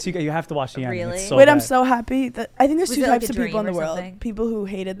 Oh wait, so you have to watch the end. Really? It's so Wait, bad. I'm so happy that I think there's Was 2 it like types a of people in the dream or world: something? people who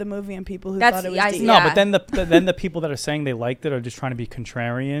hated the movie and people who That's thought it was the- I- deep. No, Yeah. but then the people that are saying they liked it are just trying to be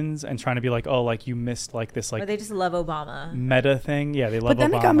contrarians and trying to be like, oh, like you missed like this or like they just love Obama. meta thing. Yeah, they love. But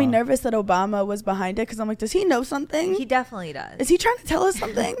then Obama. it got me nervous that Obama was behind it because I'm like, does he know something? He definitely does. Is he trying to tell us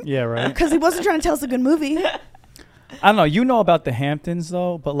something? Yeah, right. Because he wasn't trying to tell us a good movie. I don't know. You know about the Hamptons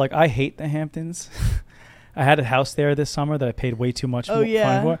though, but like I hate the Hamptons. I had a house there this summer that I paid way too much Oh,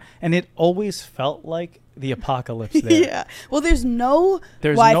 yeah. for, and it always felt like the apocalypse there. Yeah. Well, there's no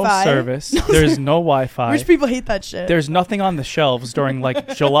There's Wi-Fi. no service. There's no Wi-Fi. Rich people hate that shit. There's nothing on the shelves during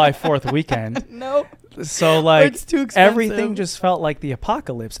like July 4th weekend. no. So Or like it's too expensive. everything just felt like the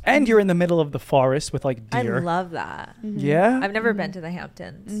apocalypse, and you're in the middle of the forest with like I deer. love that. Yeah. I've never been to the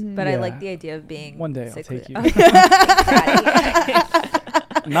Hamptons, but I Yeah. like the idea of being. One day I'll sickly- take you. Oh, thanks, Daddy.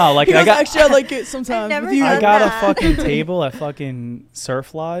 No, like He I goes, got actually, I like it sometimes. never with you. I done got that. a fucking table at fucking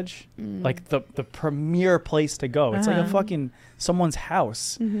Surf Lodge, like the premier place to go. It's like a fucking someone's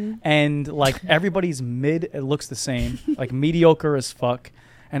house, and like everybody's mid. It looks the same, like mediocre as fuck.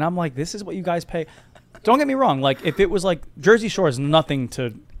 And I'm like, this is what you guys pay. Don't get me wrong. Like if it was like Jersey Shore is nothing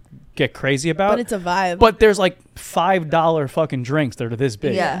to get crazy about, But it's a vibe. but there's like $5 fucking drinks that are this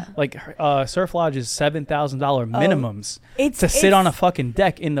big. Yeah. Like Surf Lodge is $7,000 minimums It's to sit on a it's- fucking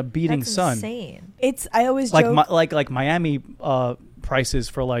deck in the beating That's sun. insane. It's I always Like joke. like Miami prices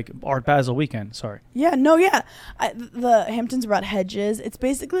for like Art Basel weekend. Sorry. Yeah, no, yeah. The Hamptons brought hedges. It's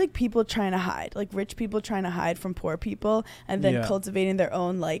basically like people trying to hide, like rich people trying to hide from poor people, and then Yeah. cultivating their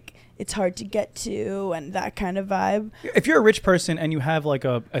own, like, it's hard to get to, and that kind of vibe. If you're a rich person and you have like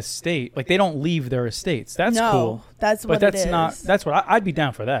a estate, like they don't leave their estates. That's no, cool. that's But what that's it is. not. That's what I'd be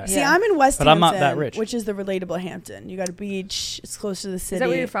down for that. See, Yeah. I'm in West But Hampton, I'm not that rich. which is the relatable Hampton. You got a beach. It's close to the city. Is that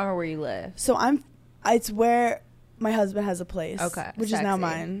where you're from or where you live? So it's where my husband has a place. Okay, which is now sexy.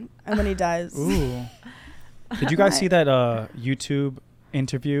 mine. And when he dies, Ooh. Did you guys see that YouTube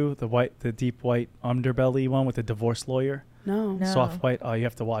interview, the deep white underbelly one with the divorce lawyer? no. No. Soft white. Oh, you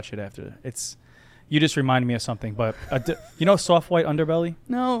have to watch it after. You just reminded me of something, but you know soft white underbelly?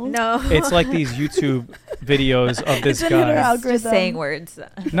 No. No. It's like these YouTube videos of this It's in her guy. algorithm. Just saying words.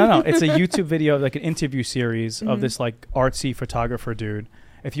 No, it's a YouTube video, like an interview series Mm-hmm. of this like artsy photographer dude.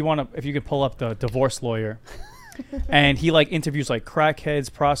 If you could pull up the divorce lawyer, and he like interviews like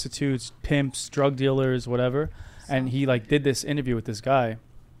crackheads, prostitutes, pimps, drug dealers, whatever. And he like did this interview with this guy,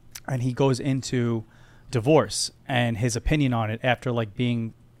 and he goes into divorce and his opinion on it after like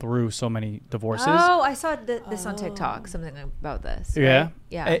being through so many divorces. Oh, I saw this on TikTok. Something about this. Right? Yeah,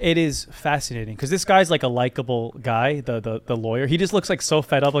 Yeah. It is fascinating because this guy's like a likable guy, the lawyer. He just looks like so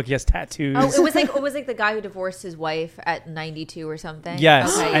fed up, like he has tattoos. Oh, it was like the guy who divorced his wife at 92 or something.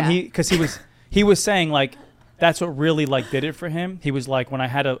 Yes, Okay, and yeah. he was saying like that's what really like did it for him. He was like, when I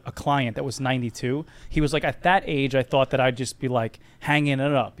had a client that was 92, he was like, at that age I thought that I'd just be like hanging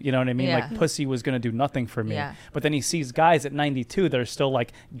it up, you know what I mean? Yeah. Like pussy was gonna do nothing for me. Yeah. But then he sees guys at 92 that are still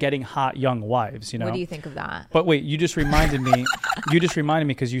like getting hot young wives, you know. What do you think of that? But wait, you just reminded me. You just reminded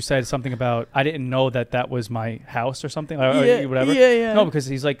me because you said something about I didn't know that was my house or something or Yeah, whatever. yeah. No, because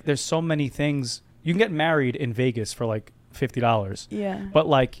he's like, there's so many things. You can get married in Vegas for like $50. Yeah. But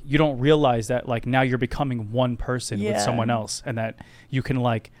like you don't realize that like now you're becoming one person with Yeah. someone else, and that you can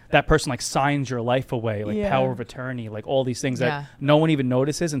like that person like signs your life away, like Yeah. power of attorney, like all these things Yeah. that no one even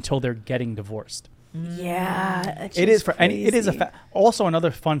notices until they're getting divorced. Yeah. It is for any. It is a also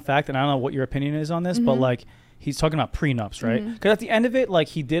another fun fact, and I don't know what your opinion is on this, but like he's talking about prenups, right? Because at the end of it, like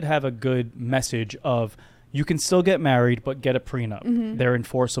he did have a good message of you can still get married, but get a prenup. They're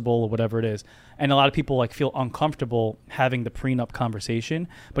enforceable or whatever it is. And a lot of people like feel uncomfortable having the prenup conversation.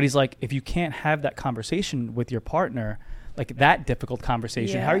 But he's like, if you can't have that conversation with your partner, like that difficult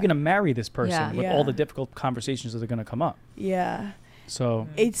conversation, how are you Yeah. going to marry this person Yeah. with Yeah. all the difficult conversations that are going to come up? Yeah. So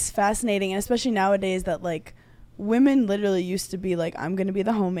It's fascinating, and especially nowadays that like women literally used to be like, I'm going to be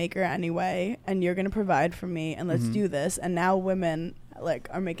the homemaker anyway, and you're going to provide for me, and let's do this. And now women like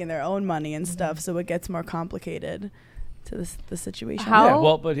are making their own money and stuff, so it gets more complicated. to the situation. How- Yeah,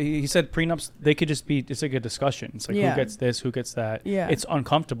 well, but he said prenups, they could just be, it's like a discussion. It's like Yeah. who gets this, who gets that. Yeah. It's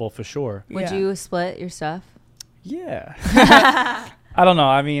uncomfortable for sure. Would Yeah. you split your stuff? Yeah. I don't know.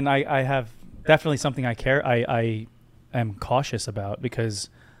 I mean, I have definitely something I am cautious about because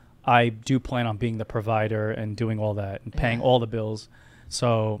I do plan on being the provider and doing all that and paying Yeah. all the bills.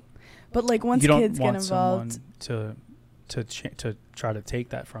 So But like once you don't kids get want involved, someone to try to take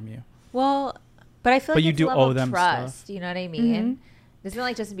that from you. Well, but I feel But like you it's do a level owe of them trust. stuff. You know what I mean? Mhm. Doesn't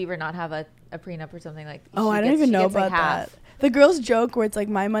like Justin Bieber not have a prenup or something like? oh, she I don't gets- even she know gets, like, about half. that. The girls joke where it's like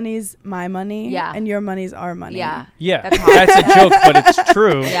my money's my money, Yeah. and your money's our money. Yeah, Yeah, That's hard. that's a joke, but it's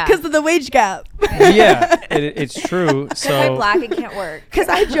true. Yeah. because of the wage gap. Yeah, it's true. That's why So black it can't work. Because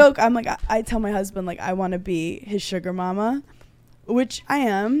I joke, I'm like, I tell my husband like I want to be his sugar mama, which I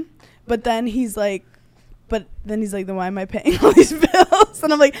am. But then he's like, then why am I paying all these bills?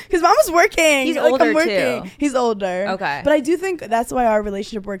 And I'm like, because mama's working. He's like, older, I'm working. too. He's older. Okay. But I do think that's why our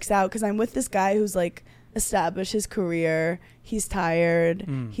relationship works out because I'm with this guy who's like established his career. He's tired.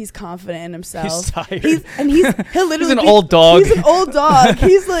 He's confident in himself. he's tired. He'll literally He's an be- old dog. He's an old dog.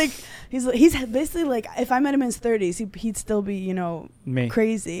 He's basically like if I met him in his 30s, he'd still be Me.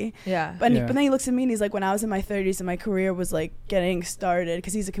 crazy. Yeah. But Yeah. then he looks at me and he's like, when I was in my 30s and my career was like getting started,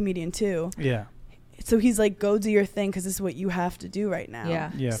 because he's a comedian too. Yeah. So he's like, go do your thing because this is what you have to do right now.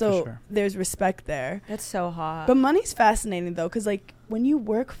 Yeah. Yeah, So for sure. there's respect there. That's so hot. But money's fascinating though, because like when you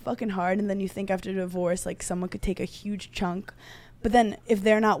work fucking hard and then you think after divorce, like someone could take a huge chunk. But then if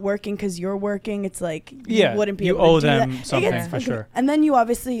they're not working because you're working, it's like Yeah, you wouldn't be you able to owe do them that. It something, gets for fucking- sure. And then you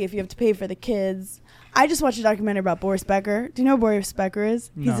obviously, if you have to pay for the kids. I just watched a documentary about Boris Becker. Do you know who Boris Becker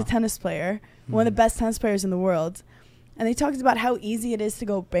is? He's No. a tennis player, one of the best tennis players in the world. And they talked about how easy it is to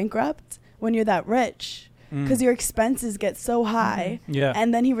go bankrupt when you're that rich. Because your expenses get so high. Yeah.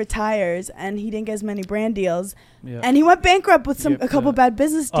 And then he retires and he didn't get as many brand deals. Yeah. And he went bankrupt with You have a couple to bad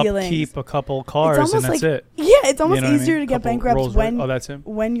business dealings. Upkeep a couple cars and almost that's like- it. Yeah, it's almost You know what I easier mean? to get Couple bankrupt Rolls when Royce. Oh, that's him.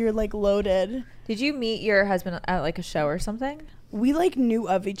 when you're like loaded. Did you meet your husband at like a show or something? We like knew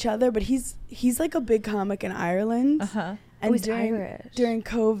of each other, but he's like a big comic in Ireland. Uh-huh. And he's during Irish. during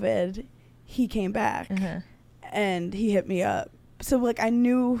COVID, he came back Uh-huh. and he hit me up. So like I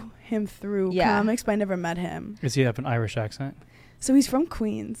knew him through Yeah. comics, but I never met him. Does he have an Irish accent? So he's from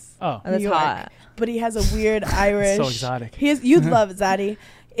Queens, Oh. Oh, that's New York. hot. but he has a weird Irish. So exotic. You'd love it, Zaddy.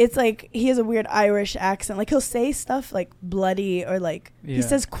 It's like he has a weird Irish accent. Like he'll say stuff like bloody or like he Yeah.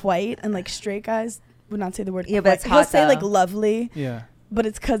 says quite, and like straight guys would not say the word. Yeah, quite. but it's He'll hot, say like though. lovely, Yeah. but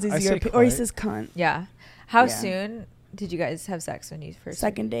it's because I he's say European, or he quite. says cunt. Yeah. How Yeah. soon did you guys have sex when you first?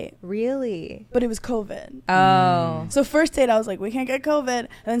 Second date, Really? but it was COVID. Oh. So first date, I was like, we can't get COVID, and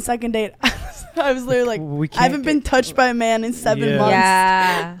then second date, I was literally like, We I can't haven't been touched by a man in 7 Yeah. months.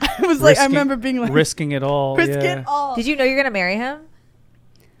 Yeah. I was like, I Risking- remember being like, risking it all. risk yeah. it all. Did you know you're gonna marry him?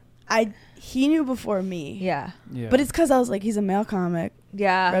 He knew before me. Yeah. Yeah. But it's because I was like, he's a male comic.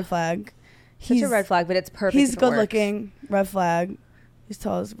 Yeah. Red flag. Such a red flag, but it's perfect. He's if it good works. looking. Red flag. He's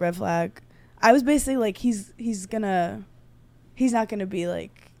tall as red flag. I was basically like, he's not gonna be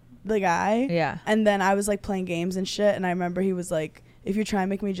like the guy. Yeah. And then I was like playing games and shit, and I remember he was like, if you're trying to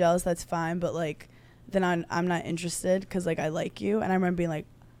make me jealous, that's fine, but like, then I'm not interested because like I like you. And I remember being like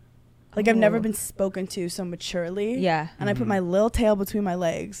I've never Oh. been spoken to so maturely. Yeah. And I put my little tail between my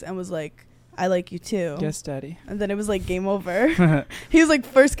legs and was like, I like you too. Yes, Daddy. And then it was like game over. He was like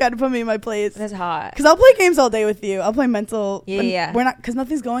first guy to put me in my place. That's hot. Because I'll play games all day with you. I'll play mental. Yeah, and yeah. We're not, because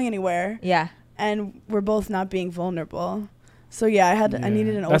nothing's going anywhere. Yeah. And we're both not being vulnerable. So yeah, I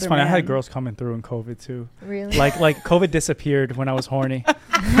needed an older That's funny. man. I had girls coming through in COVID too. Really? Like COVID disappeared when I was horny.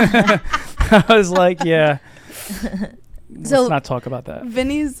 I was like, yeah. Let's So- not talk about that.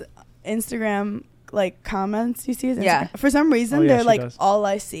 Vinny's Instagram like comments, you see his Instagram? Yeah. For some reason, Oh, yeah, they're she like does. all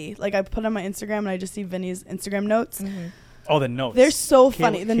I see. Like I put on my Instagram and I just see Vinny's Instagram notes. Mm-hmm. Oh, the notes. They're so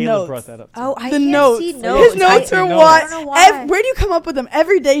funny. The Caleb notes. brought that up. Too. Oh, I The can't notes. see notes. His notes I are know. what? I don't know why. Where do you come up with them?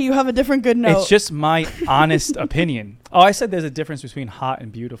 Every day you have a different good note. It's just my honest opinion. Oh, I said there's a difference between hot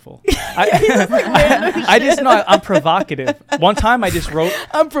and beautiful. I just know I'm provocative. One time I just wrote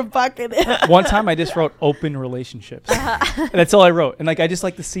I'm provocative. open relationships. And that's all I wrote. And like I just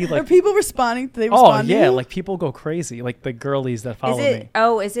like to see Are like people responding? Do they oh respond to yeah, you? like people go crazy. Like the girlies that follow Is it? me.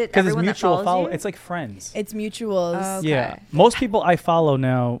 Oh, is it Because it's everyone that mutual follows follow. you? It's like friends. It's mutuals. Oh. Okay. Yeah. Most people I follow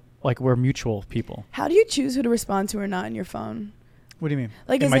now, like we're mutual people. How do you choose who to respond to or not in your phone? What do you mean?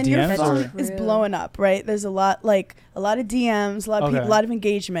 Like, in as in your DMs phone or? is blowing up, right? There's a lot of DMs, a lot of Okay. people, a lot of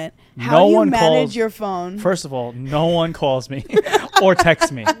engagement. How No do you one manage calls- your phone? First of all, no one calls me or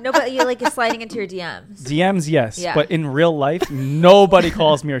texts me. No, but you like you're sliding into your DMs. DMs, yes, Yeah. but in real life, nobody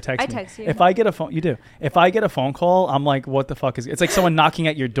calls me or texts me. I text you. If I get a phone, you do. If I get a phone call, I'm like, what the fuck is? It's like someone knocking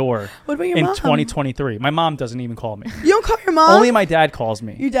at your door What about your in mom? 2023. My mom doesn't even call me. You don't call your mom? Only my dad calls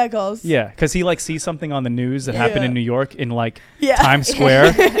me. Your dad calls. Yeah, because he like sees something on the news that happened in Yeah. New York in like Yeah. Times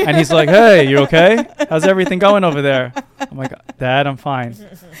Square, and he's like, "Hey, you okay? How's everything going over there?" I'm like, "Dad, I'm fine." Do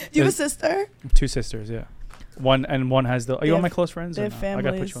you have a sister? 2 sisters, yeah. One has the. Are you They on my have- close friends? they Or have no? I gotta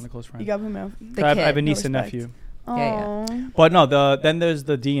put families. you on the close You friends. got him out. The I have a kid. niece and respect. nephew. Yeah, But no, then there's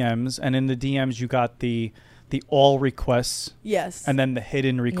the DMs, and in the DMs you got the all requests, Yes. and then the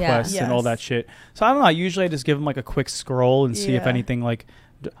hidden requests and all Yes. that shit. So I don't know. Usually I just give them like a quick scroll and see if Yeah. anything like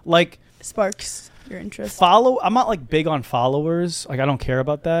sparks your interest. follow. I'm not like big on followers. Like I don't care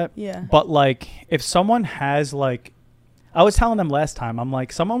about that. Yeah. But like if someone has like, I was telling them last time, I'm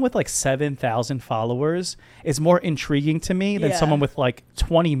like, someone with like 7,000 followers is more intriguing to me than Yeah. someone with like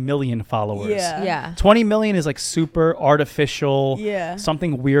 20 million followers. Yeah. Yeah. 20 million is like super artificial. Yeah.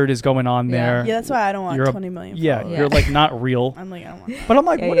 Something weird is going on Yeah. there. Yeah, that's why I don't want You're a- 20 million Yeah, followers. you're like not real. I'm like, I don't want. But I'm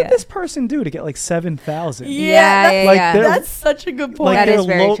like, Yeah, what yeah. did this person do to get like 7,000? Yeah, yeah, Like, yeah. they're- That's such a good point. That they're is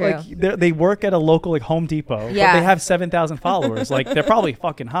very true. Like they work at a local like Home Depot, Yeah. but they have 7,000 followers. Like they're probably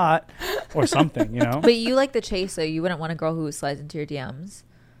fucking hot or something, you know? But you like the chase, so you wouldn't want a girl who slides into your DMs.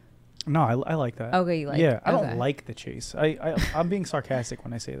 No, I like that. Okay, you like. Yeah, I okay. don't like the chase. I'm being sarcastic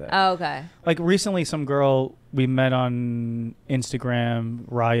when I say that. Oh, okay. Like recently, some girl we met on Instagram,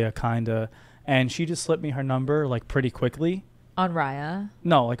 Raya, kinda, and she just slipped me her number like pretty quickly. On Raya.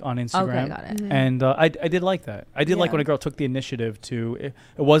 No, like on Instagram. Okay, got it. Mhm. And I did like that. I did like Yeah. when a girl took the initiative to. It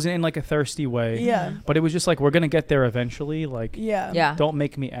wasn't in like a thirsty way. Yeah. But it was just like we're gonna get there eventually. Like, Yeah. Yeah. don't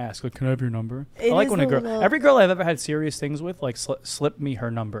make me ask. Like, can I have your number? It I like is when a a girl. little- Every girl I've ever had serious things with like slipped me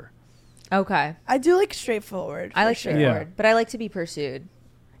her number. Okay. I do like straightforward. I for like sure. straightforward, but I like to be pursued.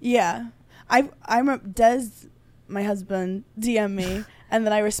 Yeah. I remember Des, my husband, DM'd me, and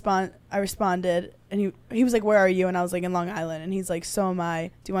then I responded, and he was like, "Where are you?" And I was like, "In Long Island." And he's like, "So am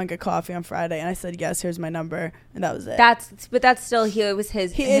I. Do you want to get coffee on Friday?" And I said, "Yes. Here's my number." And that was it. But that's still it was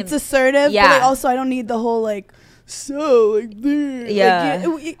his. It's assertive, Yeah. but like, also I don't need the whole like bleh. Yeah.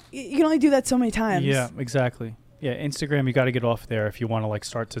 Like, you can only do that so many times. Yeah, exactly. Yeah, Instagram, you got to get off there if you want to like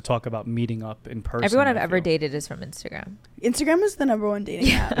start to talk about meeting up in person. Everyone I've I ever feel. dated is from Instagram. Instagram is the #1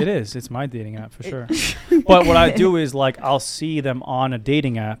 dating app. It is. It's my dating app for sure. But what I do is like I'll see them on a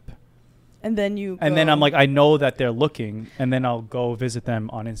dating app, And then you and then go, I'm like, I know that they're looking, and then I'll go visit them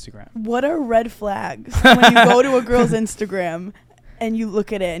on Instagram. what are red flags when you go to a girl's Instagram and you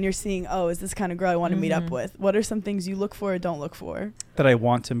look at it and you're seeing, oh, is this kind of girl I want to meet up Mhm. with? What are some things you look for or don't look for? That I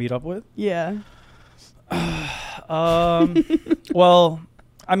want to meet up with. Yeah. Well,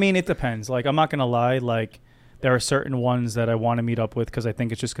 I mean, it depends. Like, I'm not gonna lie. Like, there are certain ones that I want to meet up with because I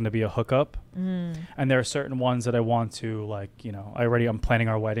think it's just gonna be a hookup, and there are certain ones that I want to like. You know, I'm planning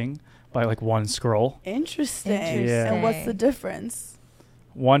our wedding by like one scroll. Interesting. Yeah. And what's the difference?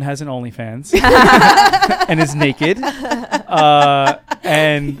 One has an OnlyFans and is naked,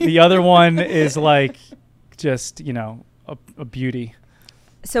 and the other one is like just a beauty.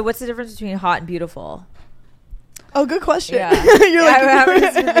 So what's the difference between hot and beautiful? Oh, good question. Yeah. You're like, I've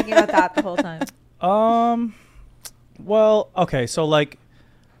just been thinking about that the whole time. Well, okay, so like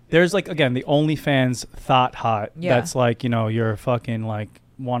there's like again the OnlyFans thought hot. Yeah. That's like, you're fucking like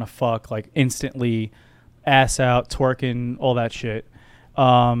wanna fuck like instantly, ass out, twerking, all that shit.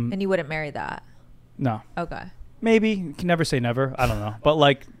 And you wouldn't marry that. No. Okay. Maybe. You can never say never. I don't know. But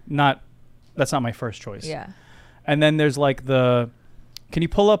like that's not my first choice. Yeah. And then there's like can you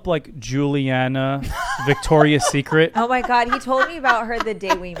pull up like Juliana Victoria's Secret? Oh my God, he told me about her the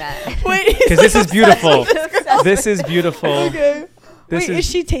day we met. Wait. Because this is beautiful. This is beautiful. Okay. This Wait, is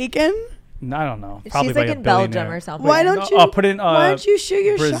she taken? I don't know. Probably She's by like a in Belgium billionaire. or something. Why don't you? I'll put in why don't you shoot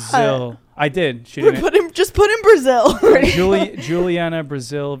your Brazil. shot? I did. She didn't. Just put in Brazil. Juliana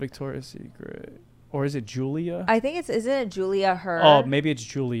Brazil Victoria's Secret, or is it Julia? I think isn't it Julia her? Oh, maybe it's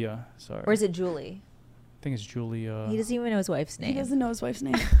Julia. Sorry. Or is it Julie? I think it's Julia. He doesn't even know his wife's He name. doesn't know his wife's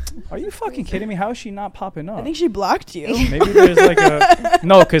name. Are you fucking kidding me? How is she not popping up? I think she blocked you. Maybe there's like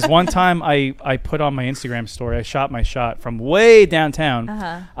no, because one time I put on my Instagram story, I shot my shot from way downtown.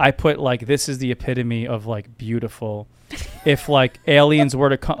 Uh-huh. I put like, this is the epitome of like beautiful. If like aliens were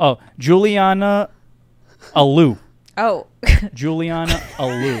to come, Juliana Alou. Oh. Juliana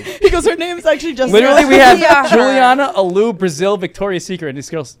Alou. He goes, her name's actually just Literally, we have Yeah. Juliana Alou, Brazil, Victoria's Secret, and these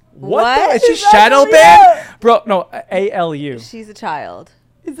girls. What? Is she Is that shadow real? banned? Bro, no, ALU. She's a child.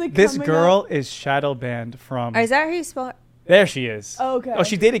 Is it This coming girl up? is shadow banned from. Is that how you spell it? There she is. Oh, okay. Oh,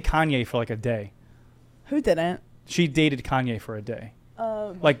 she dated Kanye for like a day. Who didn't? She dated Kanye for a day.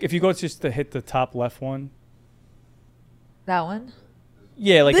 Um, Like, if you go just to hit the top left one. That one?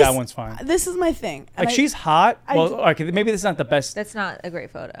 Yeah, like This- that one's fine. This is my thing. Like, And she's hot. I Well, do- okay, maybe this is not the best. That's not a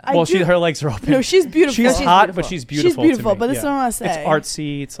great photo. I Well, do- her legs are open. No, she's beautiful. She's She's hot, beautiful. but she's beautiful. She's beautiful, to me. but that's yeah. what I want to It's say.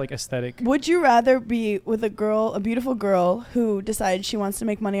 artsy. It's like aesthetic. Would you rather be with a beautiful girl who decides she wants to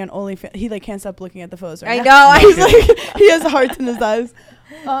make money on OnlyFans? He like can't stop looking at the photos. Right I now. know. He's like he has hearts in his eyes.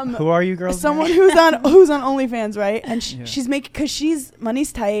 Who are you, girls? Someone who's on OnlyFans, right? And Yeah. she's making because she's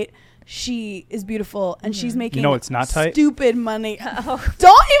money's tight. She is beautiful, and she's making You know it's not tight? stupid money. Oh.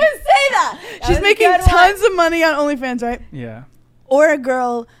 Don't even say that. That She's was a making good tons of money on OnlyFans, right? Yeah. Or a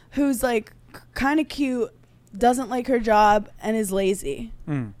girl who's like kind of cute, doesn't like her job, and is lazy,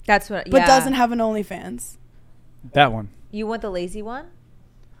 Mm. That's what. but yeah. doesn't have an OnlyFans. That one. You want the lazy one?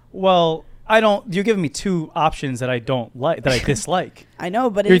 Well, I don't. You're giving me two options that I don't like, that I dislike. I know,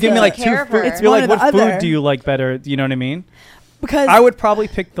 but You're it's giving me a- like care two. for her. You're It's like, one or what the food other. do you like better? You know what I mean? because I would probably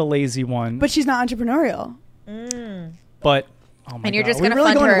pick the lazy one. but she's not entrepreneurial. But oh my And you're God. just Are we gonna really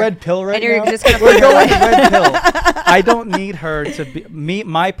fund going her. red pill right And you're now? just gonna We're fund her. going red pill. I don't need her to be me.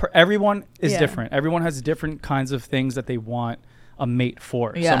 Everyone is Yeah. different. Everyone has different kinds of things that they want a mate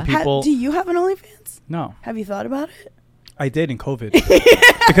for. Yeah. Some people. Do you have an OnlyFans? No, Have you thought about it? I did in COVID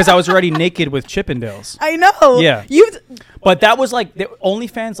because I was already naked with Chippendales. I know. Yeah. You. But that was like the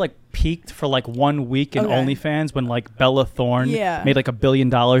OnlyFans like peaked for like 1 week in Okay. OnlyFans when like Bella Thorne Yeah. made like $1 billion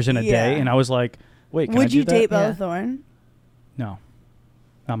in a Yeah. day, and I was like, wait, can I Would do you that? date Bella Yeah. Thorne? No,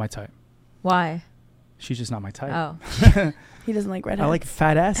 not my type. Why? She's just not my type. Oh. He doesn't like redheads. I like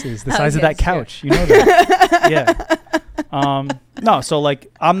fat asses the Oh, size of yeah, that it's true. couch. You know that. Yeah. No, so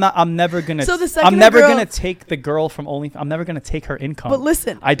like I'm never gonna So the second I'm a never girl- gonna take the girl from I'm never gonna take her income. But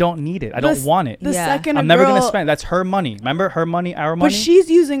listen, I don't need it. I don't want it. The Yeah. second a I'm never girl, gonna spend. That's her money. Remember her money, our money. But she's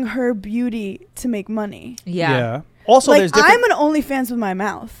using her beauty to make money. Yeah. Also, like there's different. I'm an OnlyFans with my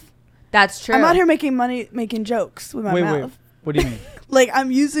mouth. That's true. I'm out here making money, making jokes with my wait, mouth. what do you mean? Like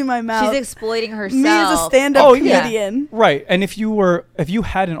I'm using my mouth. She's exploiting herself. me as a stand-up Oh, yeah. comedian. Right. And if you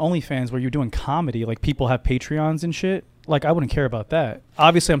had an OnlyFans where you're doing comedy, like people have Patreons and shit, like I wouldn't care about that.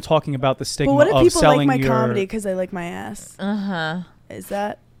 Obviously, I'm talking about the stigma But what if of people like selling my your. comedy because they like my ass? Uh-huh. Is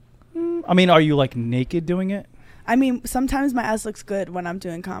that? I mean, are you like naked doing it? I mean, sometimes my ass looks good when I'm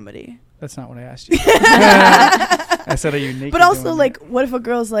doing comedy. That's not what I asked you. I said, are you naked? But also, doing like, what if a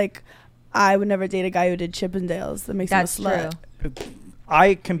girl's like, I would never date a guy who did Chippendales? That makes That's him a slut. true. it?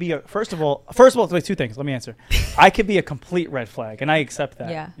 I can be first of all, like two things. Let me answer. I could be a complete red flag, and I accept that.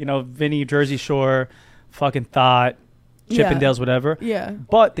 Yeah. You know, Vinny, Jersey Shore, fucking thought, Yeah. Chippendales, whatever. Yeah.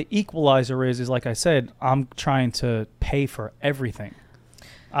 But the equalizer is like I said, I'm trying to pay for everything.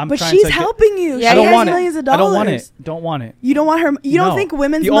 But trying she's to get- helping you. Yeah, I she don't has want millions it. of I dollars. don't want it. Don't want it. You don't want her. You No. don't think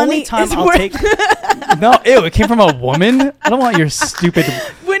women's The money only time is I'll worth take. No, ew! It came from a woman. I don't want your stupid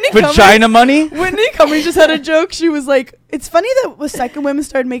Whitney vagina money. Whitney Cummings just had a joke. She was like, "It's funny that the second women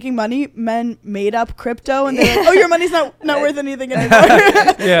started making money, men made up crypto, and they're like, oh, your money's not worth anything anymore.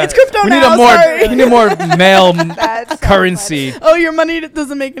 Yeah, It's crypto we now. Need a more. Sorry. We need more male That's so currency. Oh, your money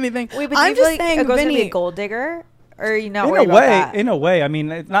doesn't make anything. Wait, but I'm do you just feel like saying, a girl's gonna be Vinny. a gold digger? Or are you not In worried a about way, that? in a way. I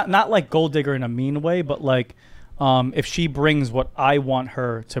mean, it's not like gold digger in a mean way, but like, if she brings what I want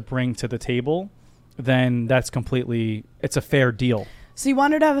her to bring to the table, then that's it's a fair deal. So you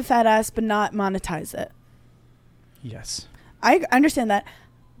want her to have a fat ass, but not monetize it. Yes. I understand that.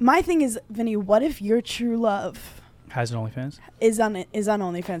 My thing is, Vinny, what if your true love Has an OnlyFans? is on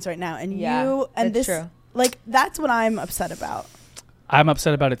OnlyFans right now, and Yeah, you and that's this, true. like, that's what I'm upset about. I'm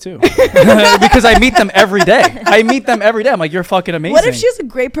upset about it too because I meet them every day. I'm like, you're fucking amazing. What if she has a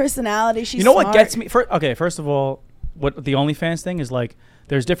great personality? She's You know what smart. gets me? First of all, what the OnlyFans thing is like.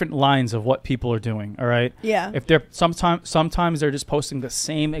 There's different lines of what people are doing. All right. Yeah. If they're sometimes they're just posting the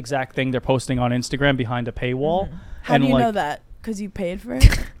same exact thing they're posting on Instagram behind a paywall. Mm-hmm. How and do you like, know that? Because you paid for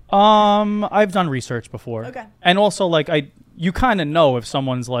it. I've done research before. Okay. And also, like, you kind of know if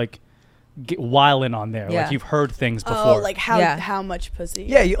someone's like wilding on there. Yeah. Like you've heard things before. Oh, like Yeah. how much pussy?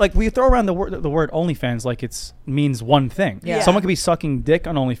 Yeah, like we throw around the word OnlyFans like it's means one thing. Yeah. Someone could be sucking dick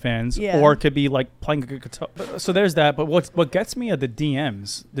on OnlyFans, Yeah. or it could be like playing a guitar. So there's that. But what gets me are the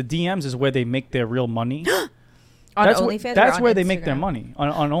DMs. The DMs is where they make their real money. On that's OnlyFans? that's or where on they make their Instagram? money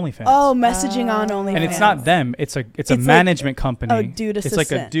on OnlyFans. Oh, messaging on OnlyFans. and it's not them. It's a It's like management company. a dude It's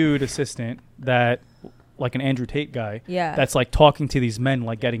like a assistant. dude assistant that like an Andrew Tate guy. Yeah. That's like talking to these men,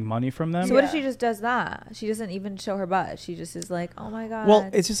 like getting money from them. So what if she just does that? She doesn't even show her butt. She just is like, oh my God. Well,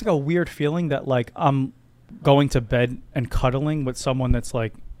 it's just like a weird feeling that like I'm going to bed and cuddling with someone that's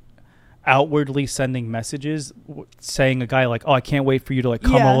like outwardly sending messages saying a guy like, oh, I can't wait for you to like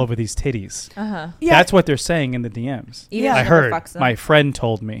come all over these titties. Yeah. That's what they're saying in the DMs. Even I heard. My friend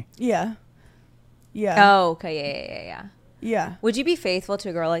told me. Yeah. Oh, okay. Yeah. Would you be faithful to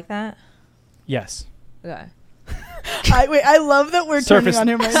a girl like that? Yes. Okay. I love that we're Surface-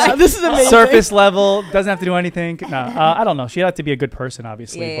 turning on him right now. This is amazing. Surface level, doesn't have to do anything. No, I don't know. She'd have to be a good person,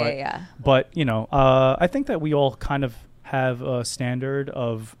 obviously. But you know, I think that we all kind of have a standard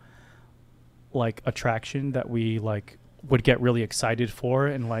of like attraction that we like would get really excited for,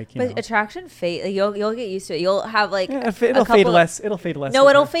 and like you know. Attraction fade. Like, you'll get used to it. You'll have like it'll fade less. It'll fade less. No,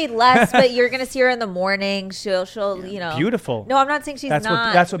 it'll fade less. But you're gonna see her in the morning. She'll you know, beautiful. No, I'm not saying she's that's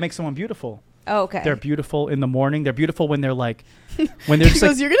not. That's what makes someone beautiful. Oh, okay. They're beautiful in the morning. They're beautiful when they're like, when they're She just goes,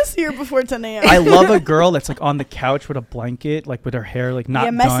 like, you're gonna see her before 10 a.m. I love a girl that's like on the couch with a blanket, like with her hair like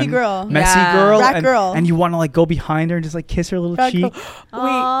not messy done. girl. Messy Yeah. girl, Rat and, girl. and you want to like go behind her and just like kiss her little Rat cheek. girl. Aww, Wait, You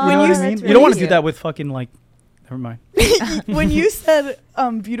know when what you I mean? that's You don't want to really do that with fucking like. Never mind. when you said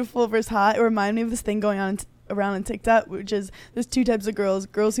beautiful versus hot, it reminded me of this thing going on around on TikTok, which is there's two types of girls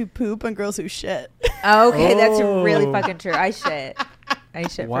who poop and girls who shit. Okay, that's really Oh. fucking true. I shit Wow,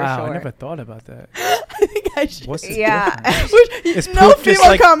 for sure. I never thought about that. I think I should. What's the Yeah. difference? Is No poop just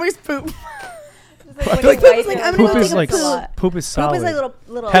female like- comics poop. I feel like poop's like, I'm poop gonna is take like a poop. poop is solid. Poop is like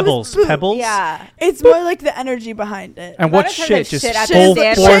little Pebbles, Poop. pebbles. Yeah. It's more like the energy behind it. And Not what in terms of shit? Just shit at the full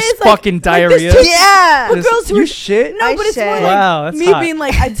sandwich. force Shit is like- fucking like diarrhea. this Yeah. But girls who you shit? No, I but it's more shit. like Wow, that's me hot. being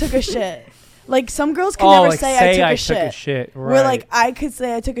like I took a shit. Like some girls can Oh, never like say say I took a shit. Right. Where like I could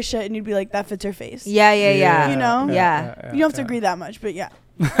say I took a shit and you'd be like that fits her face. Yeah. You know? Yeah. You don't have to agree that much, but yeah.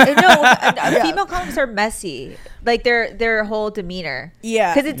 Female comics are messy. Like their whole demeanor.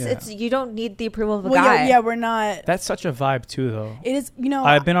 Yeah. Because it's you don't need the approval of a Well, guy. yeah, we're not. That's such a vibe too, though. It is, you know.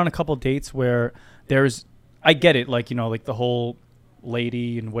 I've been on a couple dates where there's, I get it, like you know, like the whole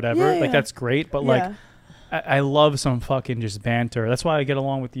lady and whatever, Yeah, like yeah. that's great, but like I love some fucking just banter. That's why I get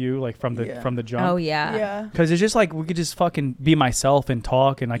along with you, like from the jump. Oh yeah. Yeah. Because it's just like we could just fucking be myself and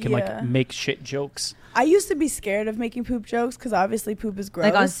talk, and I can Yeah. like make shit jokes. I used to be scared of making poop jokes because obviously poop is gross.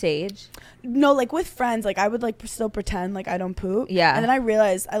 Like on stage. No, like with friends, like I would like still pretend like I don't poop. Yeah. And then I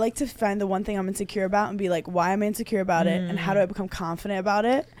realized I like to find the one thing I'm insecure about and be like, why am I insecure about it? And how do I become confident about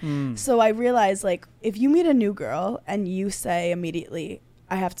it? So I realized like if you meet a new girl and you say immediately,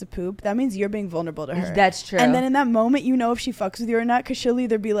 I have to poop, that means you're being vulnerable to her. That's true. And then in that moment, you know if she fucks with you or not, because she'll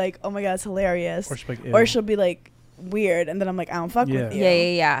either be like, oh my God, it's hilarious. Or she'll be like, weird. And then I'm like, I don't fuck with you.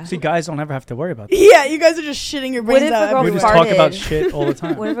 Yeah. See, guys don't ever have to worry about that. Yeah, you guys are just shitting your What brains if a out. girl We everywhere. just talk farted? about shit all the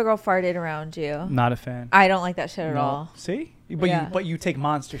time. What if a girl farted around you? Not a fan. I don't like that shit at all. See, but Yeah. you take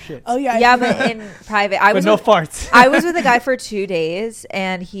monster shits. Oh yeah. Yeah, but in private, I but was no with, farts. I was with a guy for 2 days,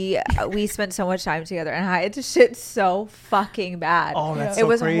 and we spent so much time together, and I had to shit so fucking bad. Oh, that's Yeah. so it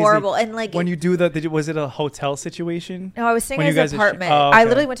was crazy. horrible, and like When you do was it a hotel situation? no, I was staying when in you his guys are sh- apartment. oh, I okay.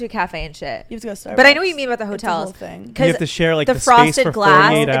 literally went to a cafe and shit. You have to go Starbucks. But I know what you mean about the It's a whole hotels. thing. You have to share like the the space frosted for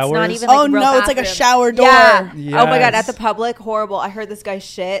glass, 48 it's hours. not even like Oh a real no, it's like a bathroom. shower door. Yeah. Oh my god, Yes. at the public, horrible. I heard this guy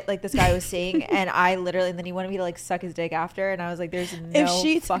shit, like this guy was seeing, and I literally, and then he wanted me to like suck his dick after, and I was like, "There's no If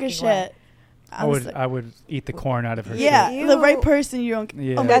she took fucking a way." shit, I would eat the corn out of her. yeah, Ew. the right person, you don't.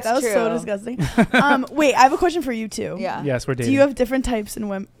 Yeah. Oh my That's God, that was so true. disgusting. Wait, I have a question for you too. Yeah, Shit. Yes, we're dating. Do you have different types in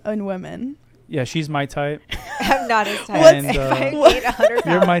women? Yeah, she's my type. I'm not his type. What's- If I and, ate 100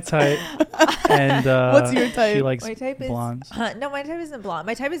 You're my type. And What's your type? She likes My type is blondes. No, my type isn't blonde.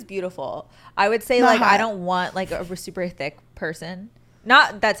 My type is beautiful. I would say Not like I hot. don't want like a super thick person.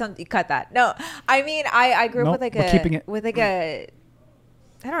 Not that something. Cut that. No, I mean I grew up Nope, with like we're keeping it. with like a.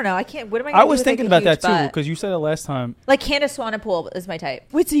 I don't know. I can't. What am I? Gonna I do was with, thinking like, a about that huge too butt? because you said it last time. Like Candace Swanepoel is my type.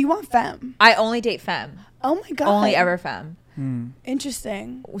 Wait, so you want femme? I only date femme. Oh my God. Only ever femme.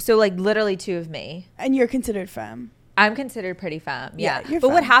 Interesting. So like literally 2 of me. And you're considered femme. I'm considered pretty femme. Yeah, Yeah. you're But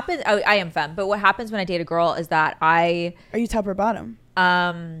what femme. happens? I am femme. But what happens when I date a girl is that I. Are you top or bottom?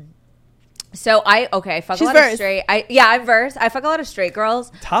 So I fuck She's a lot of verse. straight. I'm verse. I fuck a lot of straight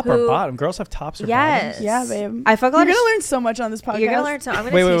girls. Top or bottom? Girls have tops or Yes. bottoms? Yeah, babe. I fuck a You're lot gonna of. learn so much on this podcast. You're gonna learn something.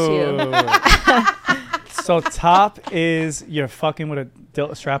 I'm Wait, gonna wait, teach wait, you. wait, wait, wait. So top is you're fucking with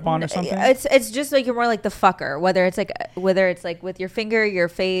a strap on or something? It's just like you're more like the fucker. Whether it's like with your finger, your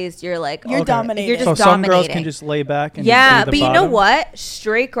face, you're like You're Okay. dominating. You're just so some girls dominating. can just lay back and yeah. do the But you know bottom? what?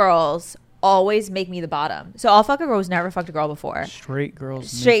 Straight girls always make me the bottom. So I'll fuck a girl who's never fucked a girl before. Straight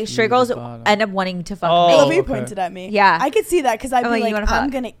girls end up wanting to fuck I me. love you pointed at me. Yeah, I could see that because I'd be like, I'm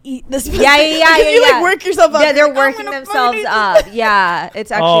gonna eat this pussy. Yeah. You like work yourself up. Yeah, they're working themselves up. Yeah,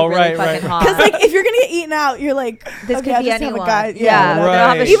 it's actually really fucking hot. Because like if you're gonna get eaten out, you're like, this okay, could be anyone. anyone. Have a guy.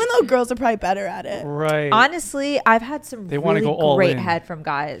 Yeah, even though girls are probably better at it. Right. Honestly, I've had some really great head from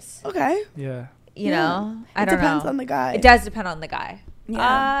guys. Okay. Yeah. You know, I don't know. It depends on the guy. It does depend on the guy.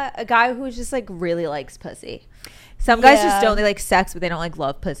 Yeah. A guy who's just like really likes pussy. Some guys just don't. They like sex, but they don't like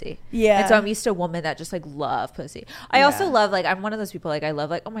love pussy. Yeah. And so I'm used to a woman that just like love pussy. I also love like I'm one of those people like I love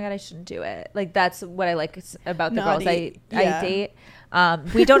like, oh my God, I shouldn't do it. Like that's what I like about the girls I date.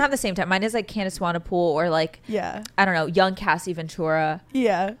 We don't have the same time. Mine is like Candace Swanepoel or like I don't know, young Cassie Ventura.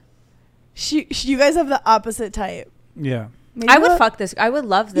 Yeah. You guys have the opposite type. Yeah. Maybe I would fuck this. I would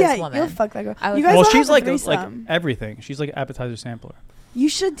love this woman. You'll fuck that girl. You guys she's like everything. She's like an appetizer sampler. You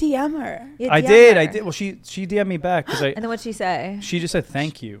should DM her. Yeah, I did. Well, she DM'd me back because And then what'd she say? She just said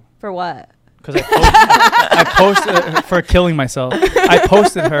thank you. For what? Because I posted for killing myself. I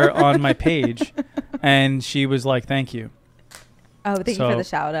posted her on my page, and she was like, "Thank you." Oh, thank you for the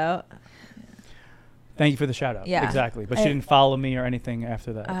shout out. Thank you for the shout out. Yeah, exactly. But she didn't follow me or anything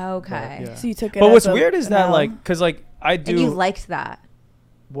after that. Okay. So you took it. But what's weird is that like, because like I do. And you liked that.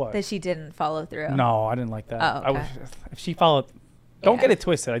 What? That she didn't follow through. No, I didn't like that. Oh, okay. If she followed. Don't get it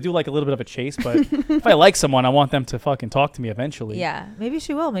twisted. I do like a little bit of a chase, but if I like someone, I want them to fucking talk to me eventually. Yeah, maybe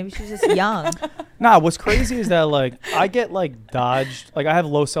she will. Maybe she's just young. Nah, what's crazy is that like I get like dodged. Like I have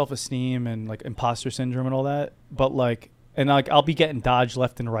low self-esteem and like imposter syndrome and all that. But like, and like I'll be getting dodged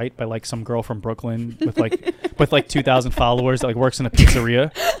left and right by like some girl from Brooklyn with like 2,000 followers that like works in a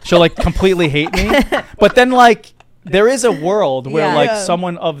pizzeria. She'll like completely hate me. But then like there is a world where like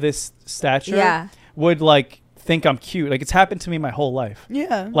someone of this stature would like think I'm cute. Like it's happened to me my whole life.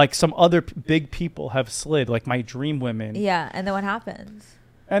 Yeah. Like some other big people have slid, like my dream women. Yeah, and then what happens?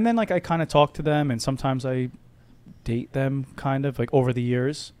 And then like I kind of talk to them, and sometimes I date them, kind of like over the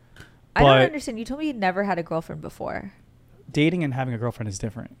years. I don't understand. You told me you'd never had a girlfriend before. Dating and having a girlfriend is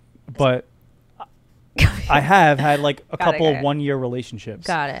different, but I have had like a couple of 1-year relationships.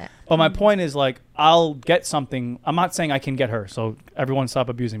 Got it. But my point is like I'll get something. I'm not saying I can get her, so everyone stop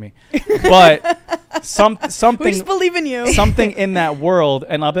abusing me. But something. We just believe in you. Something in that world,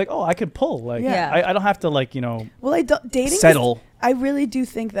 and I'll be like, oh, I could pull. Like, I don't have to like Well, I don't dating. Settle. I really do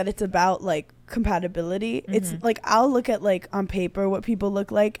think that it's about like compatibility. Mm-hmm. It's like I'll look at like on paper what people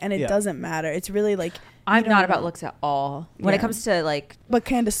look like, and it doesn't matter. It's really like. I'm not about looks at all when it comes to like. But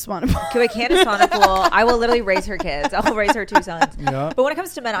Candace Swanepoel. Candace Swanepoel, I will literally raise her kids. I'll raise her 2 sons. Yeah. But when it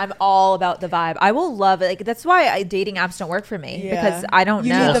comes to men, I'm all about the vibe. I will love it. Like that's why dating apps don't work for me because I don't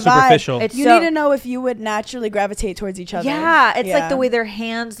know. Need the superficial. Vibe. You need to know if you would naturally gravitate towards each other. Yeah, it's like the way their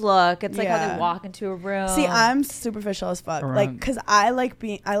hands look. It's like how they walk into a room. See, I'm superficial as fuck. Like, cause I like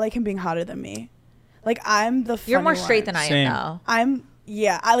him being hotter than me. Like I'm the. You're more straight than I am now.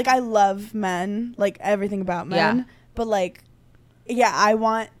 I love men, like everything about men, but like, I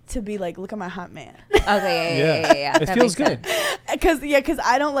want to be like, look at my hot man. Okay, yeah. It feels good. Cause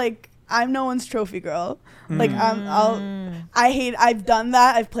I don't like, I'm no one's trophy girl. Like I've done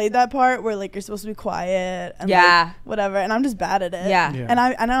that. I've played that part where like you're supposed to be quiet and like, whatever, and I'm just bad at it. Yeah. And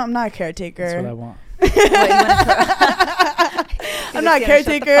I'm not a caretaker. That's what I want. I'm not a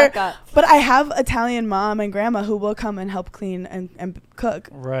caretaker, but I have Italian mom and grandma who will come and help clean and cook.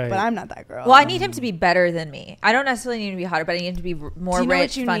 Right. But I'm not that girl. Well, I need him to be better than me. I don't necessarily need him to be hotter, but I need him to be more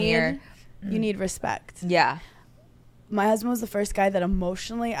rich, funnier. You need respect. Yeah. My husband was the first guy that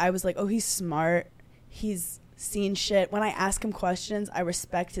emotionally I was like, oh, he's smart. He's seen shit. When I ask him questions, I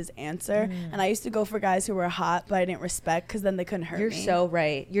respect his answer. And I used to go for guys who were hot, but I didn't respect because then they couldn't hurt me. You're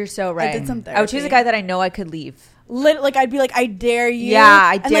so right. I did some therapy. I would choose a guy that I know I could leave. Like I'd be like, I dare you. Yeah,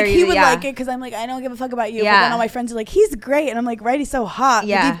 I dare you. And like he would like it because I'm like, I don't give a fuck about you. Yeah. But then all my friends are like, he's great, and I'm like, right, he's so hot.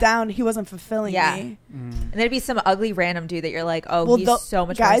 Yeah. But deep down, he wasn't fulfilling me. And there'd be some ugly random dude that you're like, oh, he's so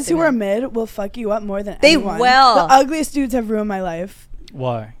much. Guys who are mid will fuck you up more than anyone. They will. The ugliest dudes have ruined my life.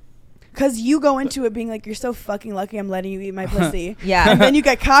 Why? Because you go into it being like, you're so fucking lucky I'm letting you eat my pussy. Yeah. And then you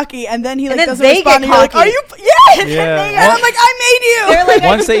get cocky, and then he like doesn't they respond. And you're like, are you? Yeah. And I'm like, I made you. They're like,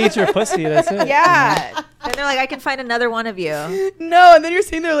 once they eat your pussy, that's it. Yeah. Then they're like, I can find another one of you. No, and then you're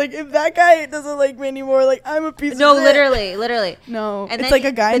sitting there like, if that guy doesn't like me anymore, like I'm a piece of shit. No, literally. No, and it's like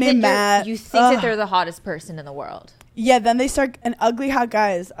a guy named Matt. You think that they're the hottest person in the world. Yeah, then they start, and ugly hot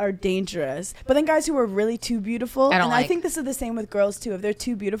guys are dangerous. But then guys who are really too beautiful, I think this is the same with girls too. If they're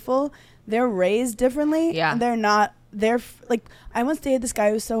too beautiful, they're raised differently. Yeah. And like, I once dated this guy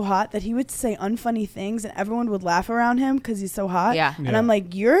who was so hot that he would say unfunny things and everyone would laugh around him because he's so hot. Yeah. And I'm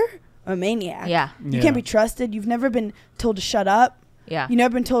like, you're a maniac. Yeah. You can't be trusted. You've never been told to shut up. Yeah. You've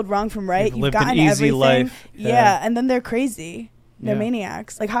never been told wrong from right. You've lived gotten an easy everything. life. Yeah. And then they're crazy. They're Yeah.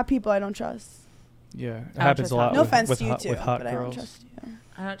 maniacs. Like hot people I don't trust. Yeah, it don't happens trust a lot. No with, offense with to you hot, too, with hot but I don't girls. trust you.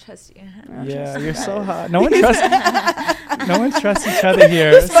 I don't trust you. I don't Yeah, trust you're you. so hot. No one trusts. No one trusts each other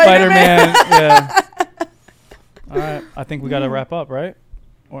here. The Spider-Man. Yeah. All right, I think we got to wrap up, right?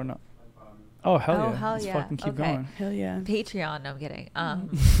 Or not? Oh hell Oh, yeah! hell Let's yeah. fucking keep Okay. going. Hell yeah. Patreon. No, I'm kidding.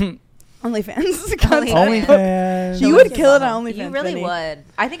 OnlyFans. OnlyFans. OnlyFans. You would kill it on OnlyFans. You really Vinny. would.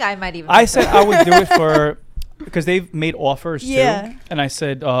 I think I might even. I said I would do it for because they've made offers Yeah. too, and I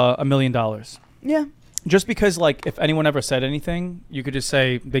said $1 million. Yeah. Just because, like, if anyone ever said anything, you could just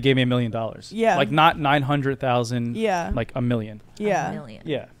say they gave me $1 million. Yeah. Like not 900,000. Yeah. Like $1 million. Yeah. A million.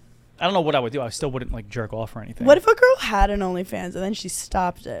 Yeah. I don't know what I would do. I still wouldn't like jerk off or anything. What if a girl had an OnlyFans and then she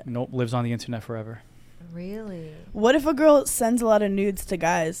stopped it? Nope. Lives on the internet forever. Really? What if a girl sends a lot of nudes to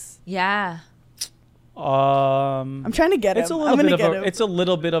guys? Yeah. I'm trying to get him. It's a I'm little gonna bit get of him. a. It's a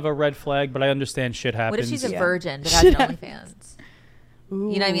little bit of a red flag, but I understand shit happens. What if she's a Yeah. virgin but has an Shit. OnlyFans? You know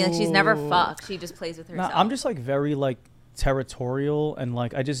what I mean? Like she's never Ooh. fucked. She just plays with Nah, herself. I'm just like very like territorial and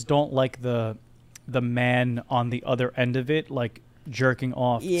like I just don't like the man on the other end of it like jerking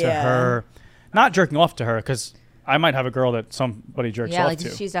off to Yeah. her, not jerking off to her because I might have a girl that somebody jerks yeah, off like to.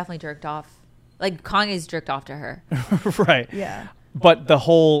 she's definitely jerked off. Like Kanye's jerked off to her. Right. Yeah. But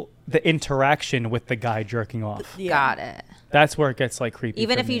the interaction with the guy jerking off, Yeah. Got it. that's where it gets like creepy.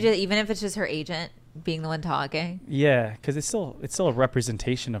 Even for if me. you just, even if it's just her agent being the one talking. Yeah, because it's still a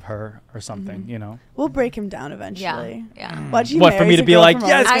representation of her or something, you know. We'll break him down Yeah. eventually. Yeah. Watch he What, for me marries to a be girl like, from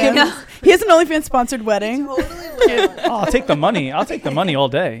yes, I OnlyFans. know. He has an OnlyFans sponsored wedding. Totally will. Oh, I'll take the money. I'll take the money all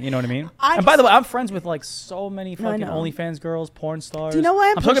day. You know what I mean? And by the way, I'm friends with like so many No, I fucking know. OnlyFans girls, porn stars. Do you know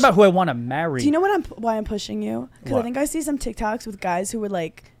why I'm talking about who I want to marry. Do you know why I'm pushing you? Because I What? think I see some TikToks with guys who were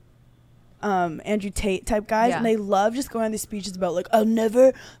like Andrew Tate type guys, Yeah. and they love just going on these speeches about like I'll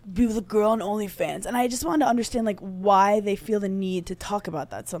never be with a girl on OnlyFans, and I just wanted to understand like why they feel the need to talk about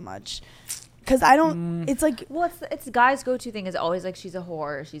that so much. Because I don't. It's like Well, it's guys' go-to thing is always like she's a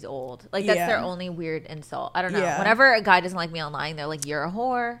whore, or she's old. Like that's Yeah. their only weird insult. I don't know. Yeah. Whenever a guy doesn't like me online, they're like, "You're a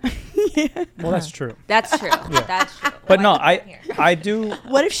whore." Well, that's true. That's true. That's true. But no, Why is it here? I do.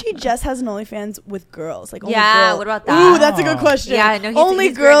 what if she just has an OnlyFans with girls? Like only Yeah, girl- what about Ooh, that? that's a good question. Yeah, no, only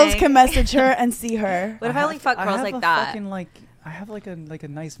he's girls grinning. can message her and see her. What if I only fuck girls have like a that? Fucking, like, I have like a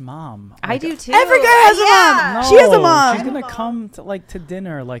nice mom. I Like, do too. Every guy has a mom. No, She has a mom. She's gonna come to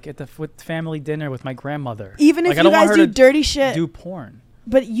dinner, like with family dinner with my grandmother. Even if Like, I you don't want guys her do to dirty shit, do porn.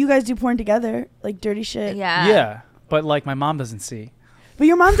 but you guys do porn together, like dirty shit. Yeah. Yeah, but like my mom doesn't see. But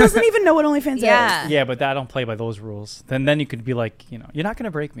your mom doesn't even know what OnlyFans Yeah. Yeah, but I don't play by those rules. Then you could be like, you know, you're not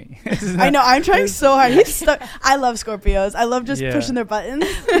gonna break me. is. I know. I'm trying so hard. He's stuck. I love Scorpios. I love just Yeah. pushing their buttons.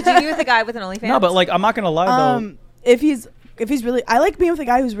 Could you be with a guy with an OnlyFans? No, but like I'm not gonna lie though. If he's really, I like being with a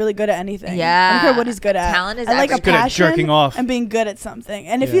guy who's really good at anything. I Yeah. don't care what he's good at. Talent is I like a everything. Good at passion jerking off. and being good at something.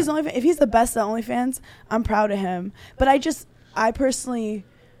 And if Yeah. if he's the best at OnlyFans, I'm proud of him. But I personally,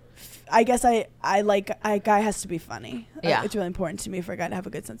 I guess a guy has to be funny. Yeah. It's really important to me for a guy to have a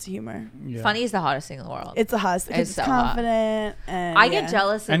good sense of humor. Yeah. Funny is the hottest thing in the world. It's a hus. It's It's so hot. confident. And I yeah. get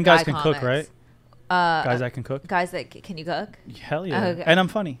jealous of And guys guy can cook, right? comics. Guys that can cook. Guys that can you cook? Hell yeah. Okay. And I'm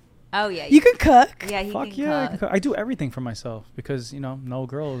funny. Oh yeah. You can cook. Yeah, he Fuck can yeah, I cook. can cook. I do everything for myself because you know no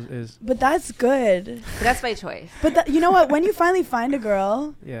girl is. But that's good. But that's by choice. But you know what? When you finally find a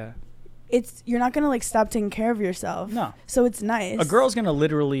girl, Yeah. you're not gonna like stop taking care of yourself. No. So it's nice. A girl's gonna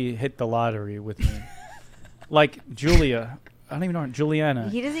literally hit the lottery with me. Like Julia. I don't even know her. Juliana.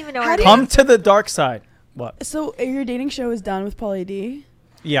 He doesn't even know How her do name. Come to the dark side. What? So your dating show is done with Pauly D.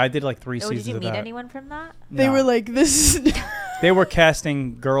 Yeah, I did like 3 Oh, seasons did you of meet that. anyone from that? They No. were like, this is They were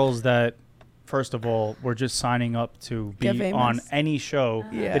casting girls that, first of all, were just signing up to Get be famous. on any show.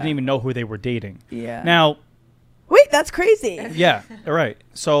 Yeah. They didn't even know who they were dating. Yeah. Now, Wait, that's crazy. yeah, right.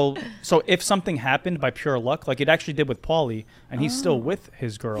 So if something happened by pure luck, like it actually did with Pauly, and he's still with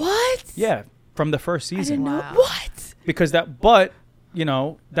his girl. What? Yeah, from the first I season. didn't know. Wow. What? Because you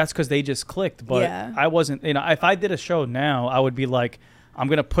know, that's because they just clicked. But Yeah. I wasn't, you know, if I did a show now, I would be like, I'm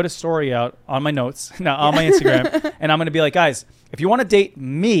going to put a story out on my notes, on my Instagram, and I'm going to be like, guys, if you want to date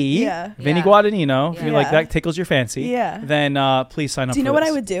me, Yeah. Vinny Yeah. Guadagnino, if you like Yeah. that tickles your fancy, Yeah. then please sign up Do you for know what this.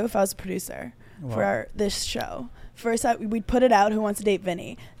 I would do if I was a producer What? for this show? First, we'd put it out, Who Wants to Date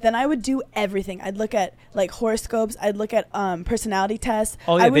Vinny. Then I would do everything. I'd look at like horoscopes. I'd look at personality tests.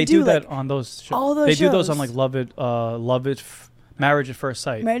 Oh, yeah, I would they do like, that on those shows. all those They do those shows. on like Love It, Marriage at First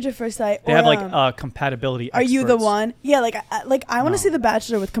Sight. Marriage at First Sight. They have like compatibility Are experts. you the one? Yeah, I want to see The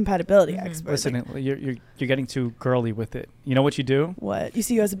Bachelor with compatibility experts. Listen, you're getting too girly with it. You know what you do? What? You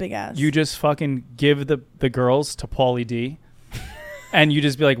see who has a big ass. You just fucking give the girls to Pauly D, and you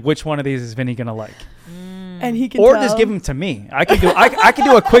just be like, which one of these is Vinny gonna like? And he can or tell. just give them to me. I can do I can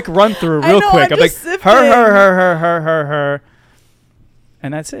do a quick run through real I know, quick. I'm like just her,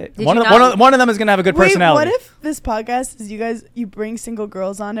 and that's it. One of them is gonna have a good personality. What if this podcast is you bring single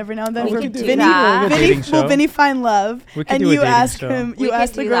girls on every now and then? We could do Vinny, that. will Vinny find love? We could and do a you dating ask show. him. We You could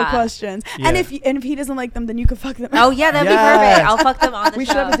ask the do girl that. questions. Yeah. And if he doesn't like them, then you can fuck them. Oh yeah, that'd be Yes. perfect. I'll fuck them on the We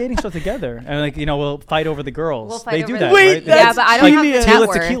show. should have a dating show together, and we'll fight over the girls. We'll fight They over do the- that, Wait, right? that's Yeah, but I don't genius. have the net Tila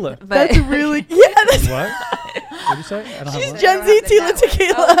worth, Tequila. but That's really That's What? What'd you say? I don't have she's what? Gen Z Tila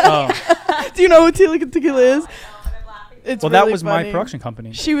Tequila. Oh. Do you know who Tila Tequila is? It's Well, really that was my funny. production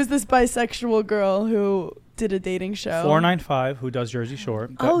company. She was this bisexual girl who did a dating show. 495, who does Jersey Shore.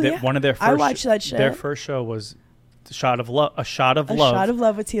 Yeah. One of their first I watched that shit. Their first show was A Shot of Love. A Shot of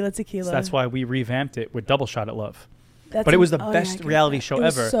Love with Tila Tequila. So that's why we revamped it with Double Shot at Love. But it was the best reality show it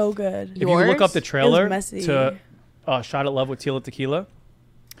was ever. So good. If you look up the trailer messy. to Shot at Love with Tila Tequila,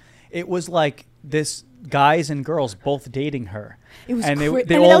 it was like this guys and girls both dating her. It was and that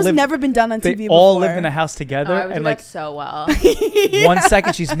all was lived, never been done on TV they before. all lived in a house together, I would and do like that so well. 1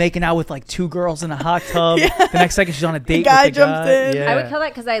 second she's making out with like 2 girls in a hot tub. Yeah. The next second she's on a date guy with the jumps guy. in. Yeah. I would kill that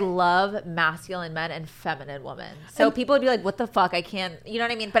because I love masculine men and feminine women. So And- people would be like, "What the fuck? I can't." You know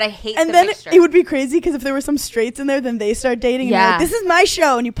what I mean? But I hate. And the then mixture. it would be crazy because if there were some straights in there, then they start dating. And you're Yeah. like, this is my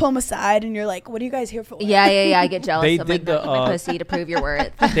show, and you pull them aside, and you're like, what are you guys here for? Yeah. I get jealous. They I'm like, did "No, the, eat my pussy to prove your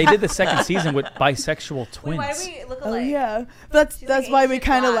worth." They did the second season with bisexual twins. Wait, why do we look Oh alike? yeah, that's like why we Asian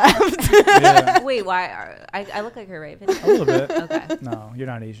kind of black. laughed. Yeah. Wait, why? I look like her, right? A little bit. Okay. No, you're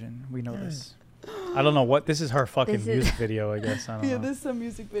not Asian. We know this. I don't know what this is. Her fucking This is- music video, I guess. I don't Yeah, know. this is a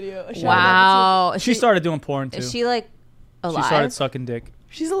music video. A shout out Wow. She started doing porn too. Is she like alive? She started sucking dick. to-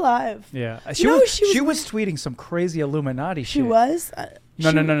 She's alive. Yeah, No, she was tweeting some crazy Illuminati She shit. was.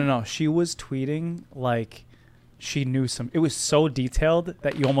 No. She was tweeting like she knew some. It was so detailed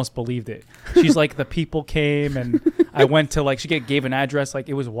that you almost believed it. She's like, the people came and I went to like, she gave an address. Like,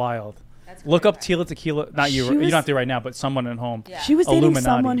 it was wild. That's Look up crazy. Tila Tequila. Not you. She You was- don't have to right now, but someone at home. Yeah. She was dating Illuminati.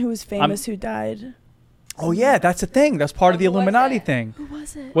 someone who was famous who died. Oh yeah, that's a thing. That's part of the Who was Illuminati it? thing. Who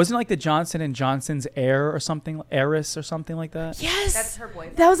was it? Wasn't it like the Johnson and Johnson's heiress or something like that? Yes. That's her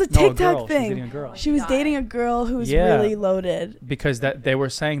boyfriend. That was a No, a TikTok girl. She was thing. dating a girl. She was dating a girl who was Yeah. really loaded. Because that they were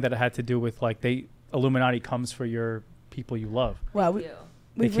saying that it had to do with like Illuminati comes for your people you love. Wow, Thank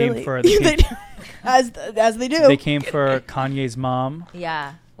we They came really, for- they do. as they do. They came for Kanye's mom.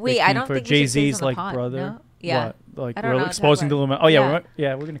 Yeah. They Wait, I came don't for think we should say Jay-Z's this on the like pod, brother. no? Yeah. What? Like I don't we're know. exposing the Talk Illuminati. about Oh it.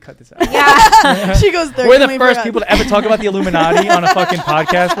 yeah, we're gonna cut this out. Yeah. She goes there. We're the first people to ever talk about the Illuminati on a fucking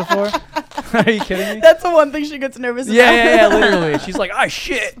podcast before. Are you kidding me? That's the one thing she gets nervous about. Yeah, literally. She's like,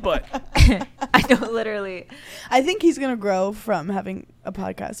 shit, but I know, literally. I think he's gonna grow from having a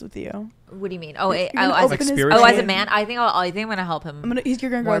podcast with you. What do you mean? Oh, You're it, gonna oh, as, open his spiritual? as a brain. man. I think I'm gonna help him. You're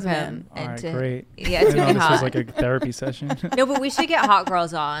gonna grow more as a man. all right, into, great. Yeah, it's I gonna know be this is hot. like a therapy session. No, but we should get hot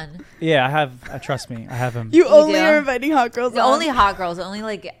girls on. Yeah, I have. Trust me, I have him. You only do? are inviting hot girls. The on. only hot girls, only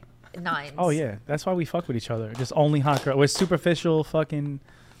like 9s. Oh yeah, that's why we fuck with each other. Just only hot girl. We're superficial fucking.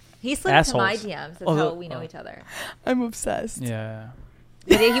 He slid into my assholes. DMs. That's Oh, how we know oh. each other. I'm obsessed. Yeah,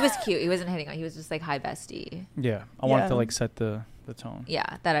 But he was cute. He wasn't hitting on. He was just like hi bestie. yeah. I wanted Yeah. to like set the tone. Yeah,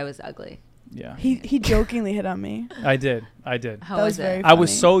 that I was ugly. Yeah, He jokingly hit on me. I did. How That was was very it? I was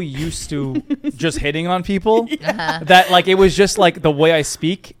funny. so used to just hitting on people Uh-huh. that like it was just like the way I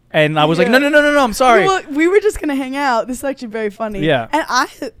speak, and I was like, Yeah. no, I'm sorry. Well, we were just gonna hang out. This is actually very funny. Yeah. And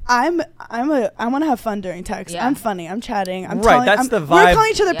I want to have fun during text. Yeah. I'm funny. I'm chatting. I'm Right, telling- that's I'm- the We're vibe.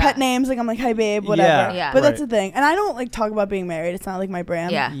 calling each other Yeah. pet names. Like I'm like, hi babe, whatever. Yeah. But that's Right. the thing. And I don't like talk about being married. It's not like my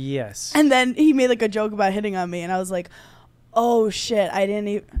brand. Yeah. Yes. And then he made like a joke about hitting on me, and I was like, oh shit, I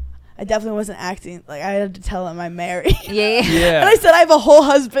definitely wasn't acting. Like I had to tell him I'm married. Yeah. Yeah. And I said I have a whole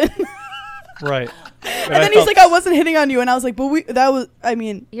husband. Right. And then he's like, I wasn't hitting on you, and I was like, but I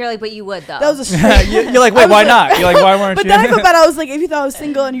mean, You're like, but you would though. that was a straight. you're like, I wait, was why like- not? You're like, why weren't But you? then I felt bad. I was like, if you thought I was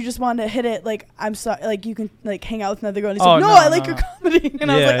single and you just wanted to hit it, like I'm sorry, like you can like hang out with another girl. And he's Oh, like, no, no, I like no, your no. comedy,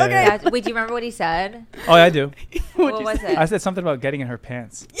 and I was Yeah, like, yeah, okay. yeah. Wait, do you remember what he said? Oh, yeah, I do. What was it? I said something about getting in her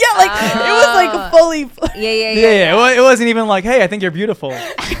pants. Yeah, like it was Oh. like fully. Yeah. It wasn't even like, hey, I think you're beautiful.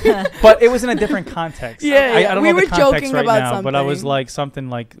 But it was in a different context. Yeah, I don't we know were the context joking right about now, but I was something. like something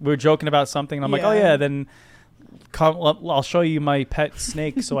like we were joking about something, and I'm like, oh Yeah. yeah, then I'll show you my pet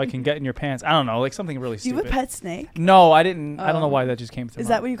snake so I can get in your pants. I don't know, like something really Do you stupid. have a pet snake? No, I didn't. I don't know Oh. why that just came to Is mind.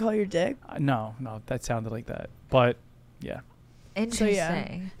 that what you call your dick? No, that sounded like that. But yeah,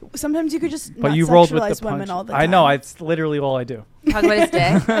 Interesting. Sometimes you could just But not you rolled with sexualize the women punch. all the time. I know. It's literally all I do. Talk about his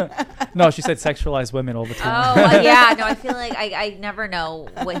dick. No, she said sexualize women all the time. Oh, yeah. No, I feel like I never know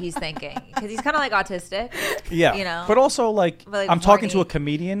what he's thinking because he's kind of like autistic. Yeah. You know? But also, like I'm talking to a horny.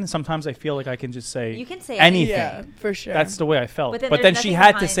 comedian. Sometimes I feel like I can just say You can say anything. Yeah, for sure. That's the way I felt. But then But there's then she nothing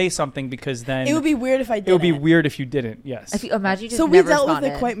had to behind- say something because then It would be weird if I did. it would be weird if you didn't. Yes. If you imagine you just So we never dealt with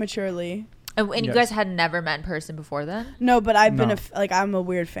responded. it quite maturely. And you Yes. guys had never met in person before then? No, but I've been No. I'm a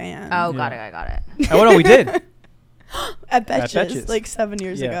weird fan. Oh, Yeah. got it. I got it. And what we did. At Betches, Betches. like 7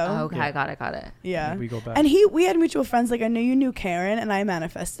 years Yeah. ago. Oh, okay, Yeah. I got it. Yeah. We go back. And we had mutual friends. Like I knew you knew Karen, and I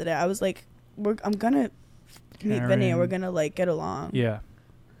manifested it. I was like, I'm gonna meet Vinny, and we're Karen. gonna like get along. Yeah.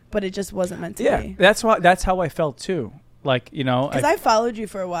 But it just wasn't meant to Yeah. be. That's how I felt too. Like, you know, Because I followed you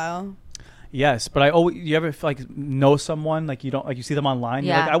for a while. yes, but I always, you ever like know someone like you don't, like you see them online,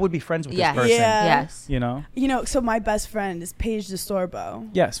 you're Yeah. like I would be friends with Yeah. this person. Yeah. Yes. You know? You know, so my best friend is Paige DeStorbo.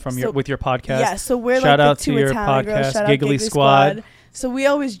 Yes, from So- with your podcast. Yeah, so we're Shout like out the to two your Italian girls. podcast, Shout out Giggly Squad. So we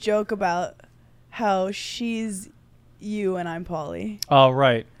always joke about how she's you and I'm Polly. Oh,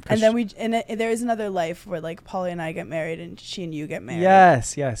 right. And then there is another life where like Polly and I get married and she and you get married.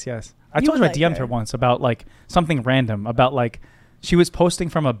 Yes. I You told you would I like DM'd her. her once about like something random about like she was posting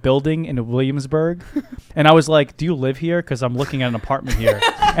from a building in Williamsburg, and I was like, "Do you live here? Because I'm looking at an apartment here."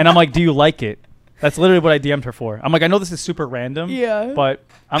 And I'm like, "Do you like it?" That's literally what I DM'd her for. I'm like, I know this is super random, Yeah. but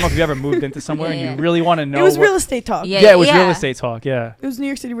I don't know if you ever moved into somewhere Yeah. and you really want to know. It was what- real estate talk. Yeah. Yeah, it was real estate talk. Yeah. It was New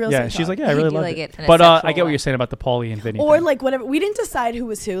York City real Yeah, estate she's talk. like, yeah, I really You love like it. it in a But I sexual get what way. you're saying about the Pauly and Vinny. Or thing. like whatever. We didn't decide who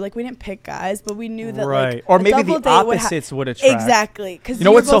was who. Like we didn't pick guys, but we knew that right, like or a maybe double the date would opposites would attract. Exactly. Because You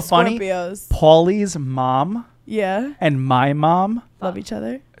know what's so funny? Scorpios. Pauly's mom Yeah. and my mom, Love each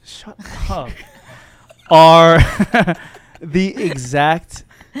other. shut up, are the exact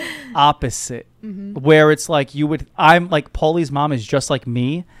opposite. Where it's like I'm like Paulie's mom is just like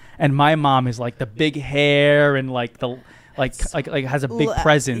me, and my mom is like the big hair and like the like has a big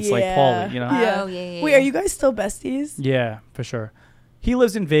presence like Paulie, you know? Yeah. Oh, yeah. Wait, are you guys still besties? Yeah, for sure. He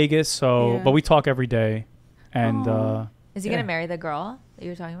lives in Vegas, so Yeah. but we talk every day, and Aw. Is he Yeah. gonna marry the girl that you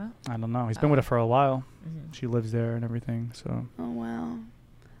were talking about? I don't know. He's been with her for a while. She lives there and everything. So Oh wow.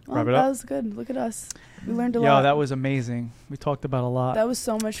 Well, Wrap it that up? was good. Look at us. We learned a yeah, lot. that was amazing. We talked about a lot. That was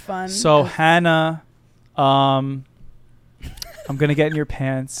so much fun. So Hannah, I'm gonna get in your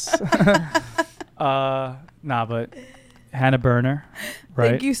pants. But Hannah Berner,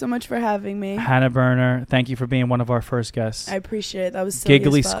 right? Thank you so much for having me. Hannah Berner, thank you for being one of our first guests. I appreciate it. That was silly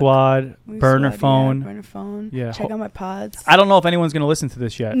Giggly as fuck. Squad, We Burner squad, phone. Yeah, Burner phone. Yeah. Check out my pods. I don't know if anyone's gonna listen to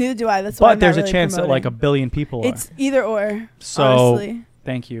this yet, Neither do I. That's why. but I'm there's not a really chance that like a promoting. billion people are. It's either or. So honestly.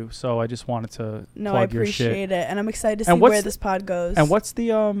 thank you. So I just wanted to No, I plug your shit. appreciate it, and I'm excited to see And what's where the- this pod goes. And what's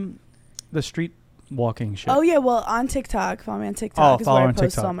the street walking shit? Oh yeah, well on TikTok, follow me on TikTok. Is follow where her I on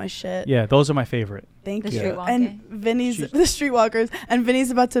post TikTok. all my shit. Yeah, those are my favorite. Thank The you. street walking? And Vinny's She's- the streetwalkers, and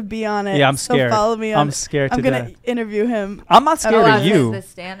Vinny's about to be on it. Yeah, I'm so scared. follow me on. I'm scared I'm to gonna death. interview him. I'm not scared wow, of you. The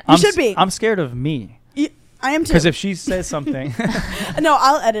stand- You should be. I'm scared of me. I am too. Because if she says something, No,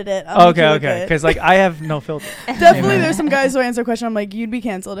 I'll edit it. I'll make you okay. look good. Because like I have no filter. Definitely, Amen. there's some guys who answer a question. I'm like, you'd be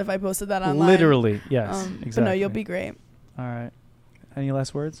canceled if I posted that online. Literally, yes, exactly. But no, you'll be great. All right. Any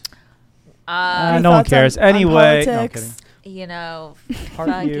last words? Any No one thoughts cares. on Anyway, no, I'm politics? kidding. You know,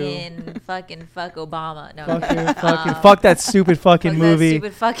 Fuck you. fuck Obama. No, Fuck I'm you. kidding. Fuck that stupid fucking fuck movie.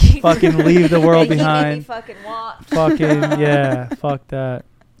 That stupid Fucking leave the world that he made me behind. fucking watch. Fucking yeah. Fuck that.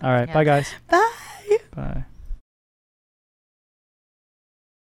 All right. Yeah. Bye guys. Bye. Bye.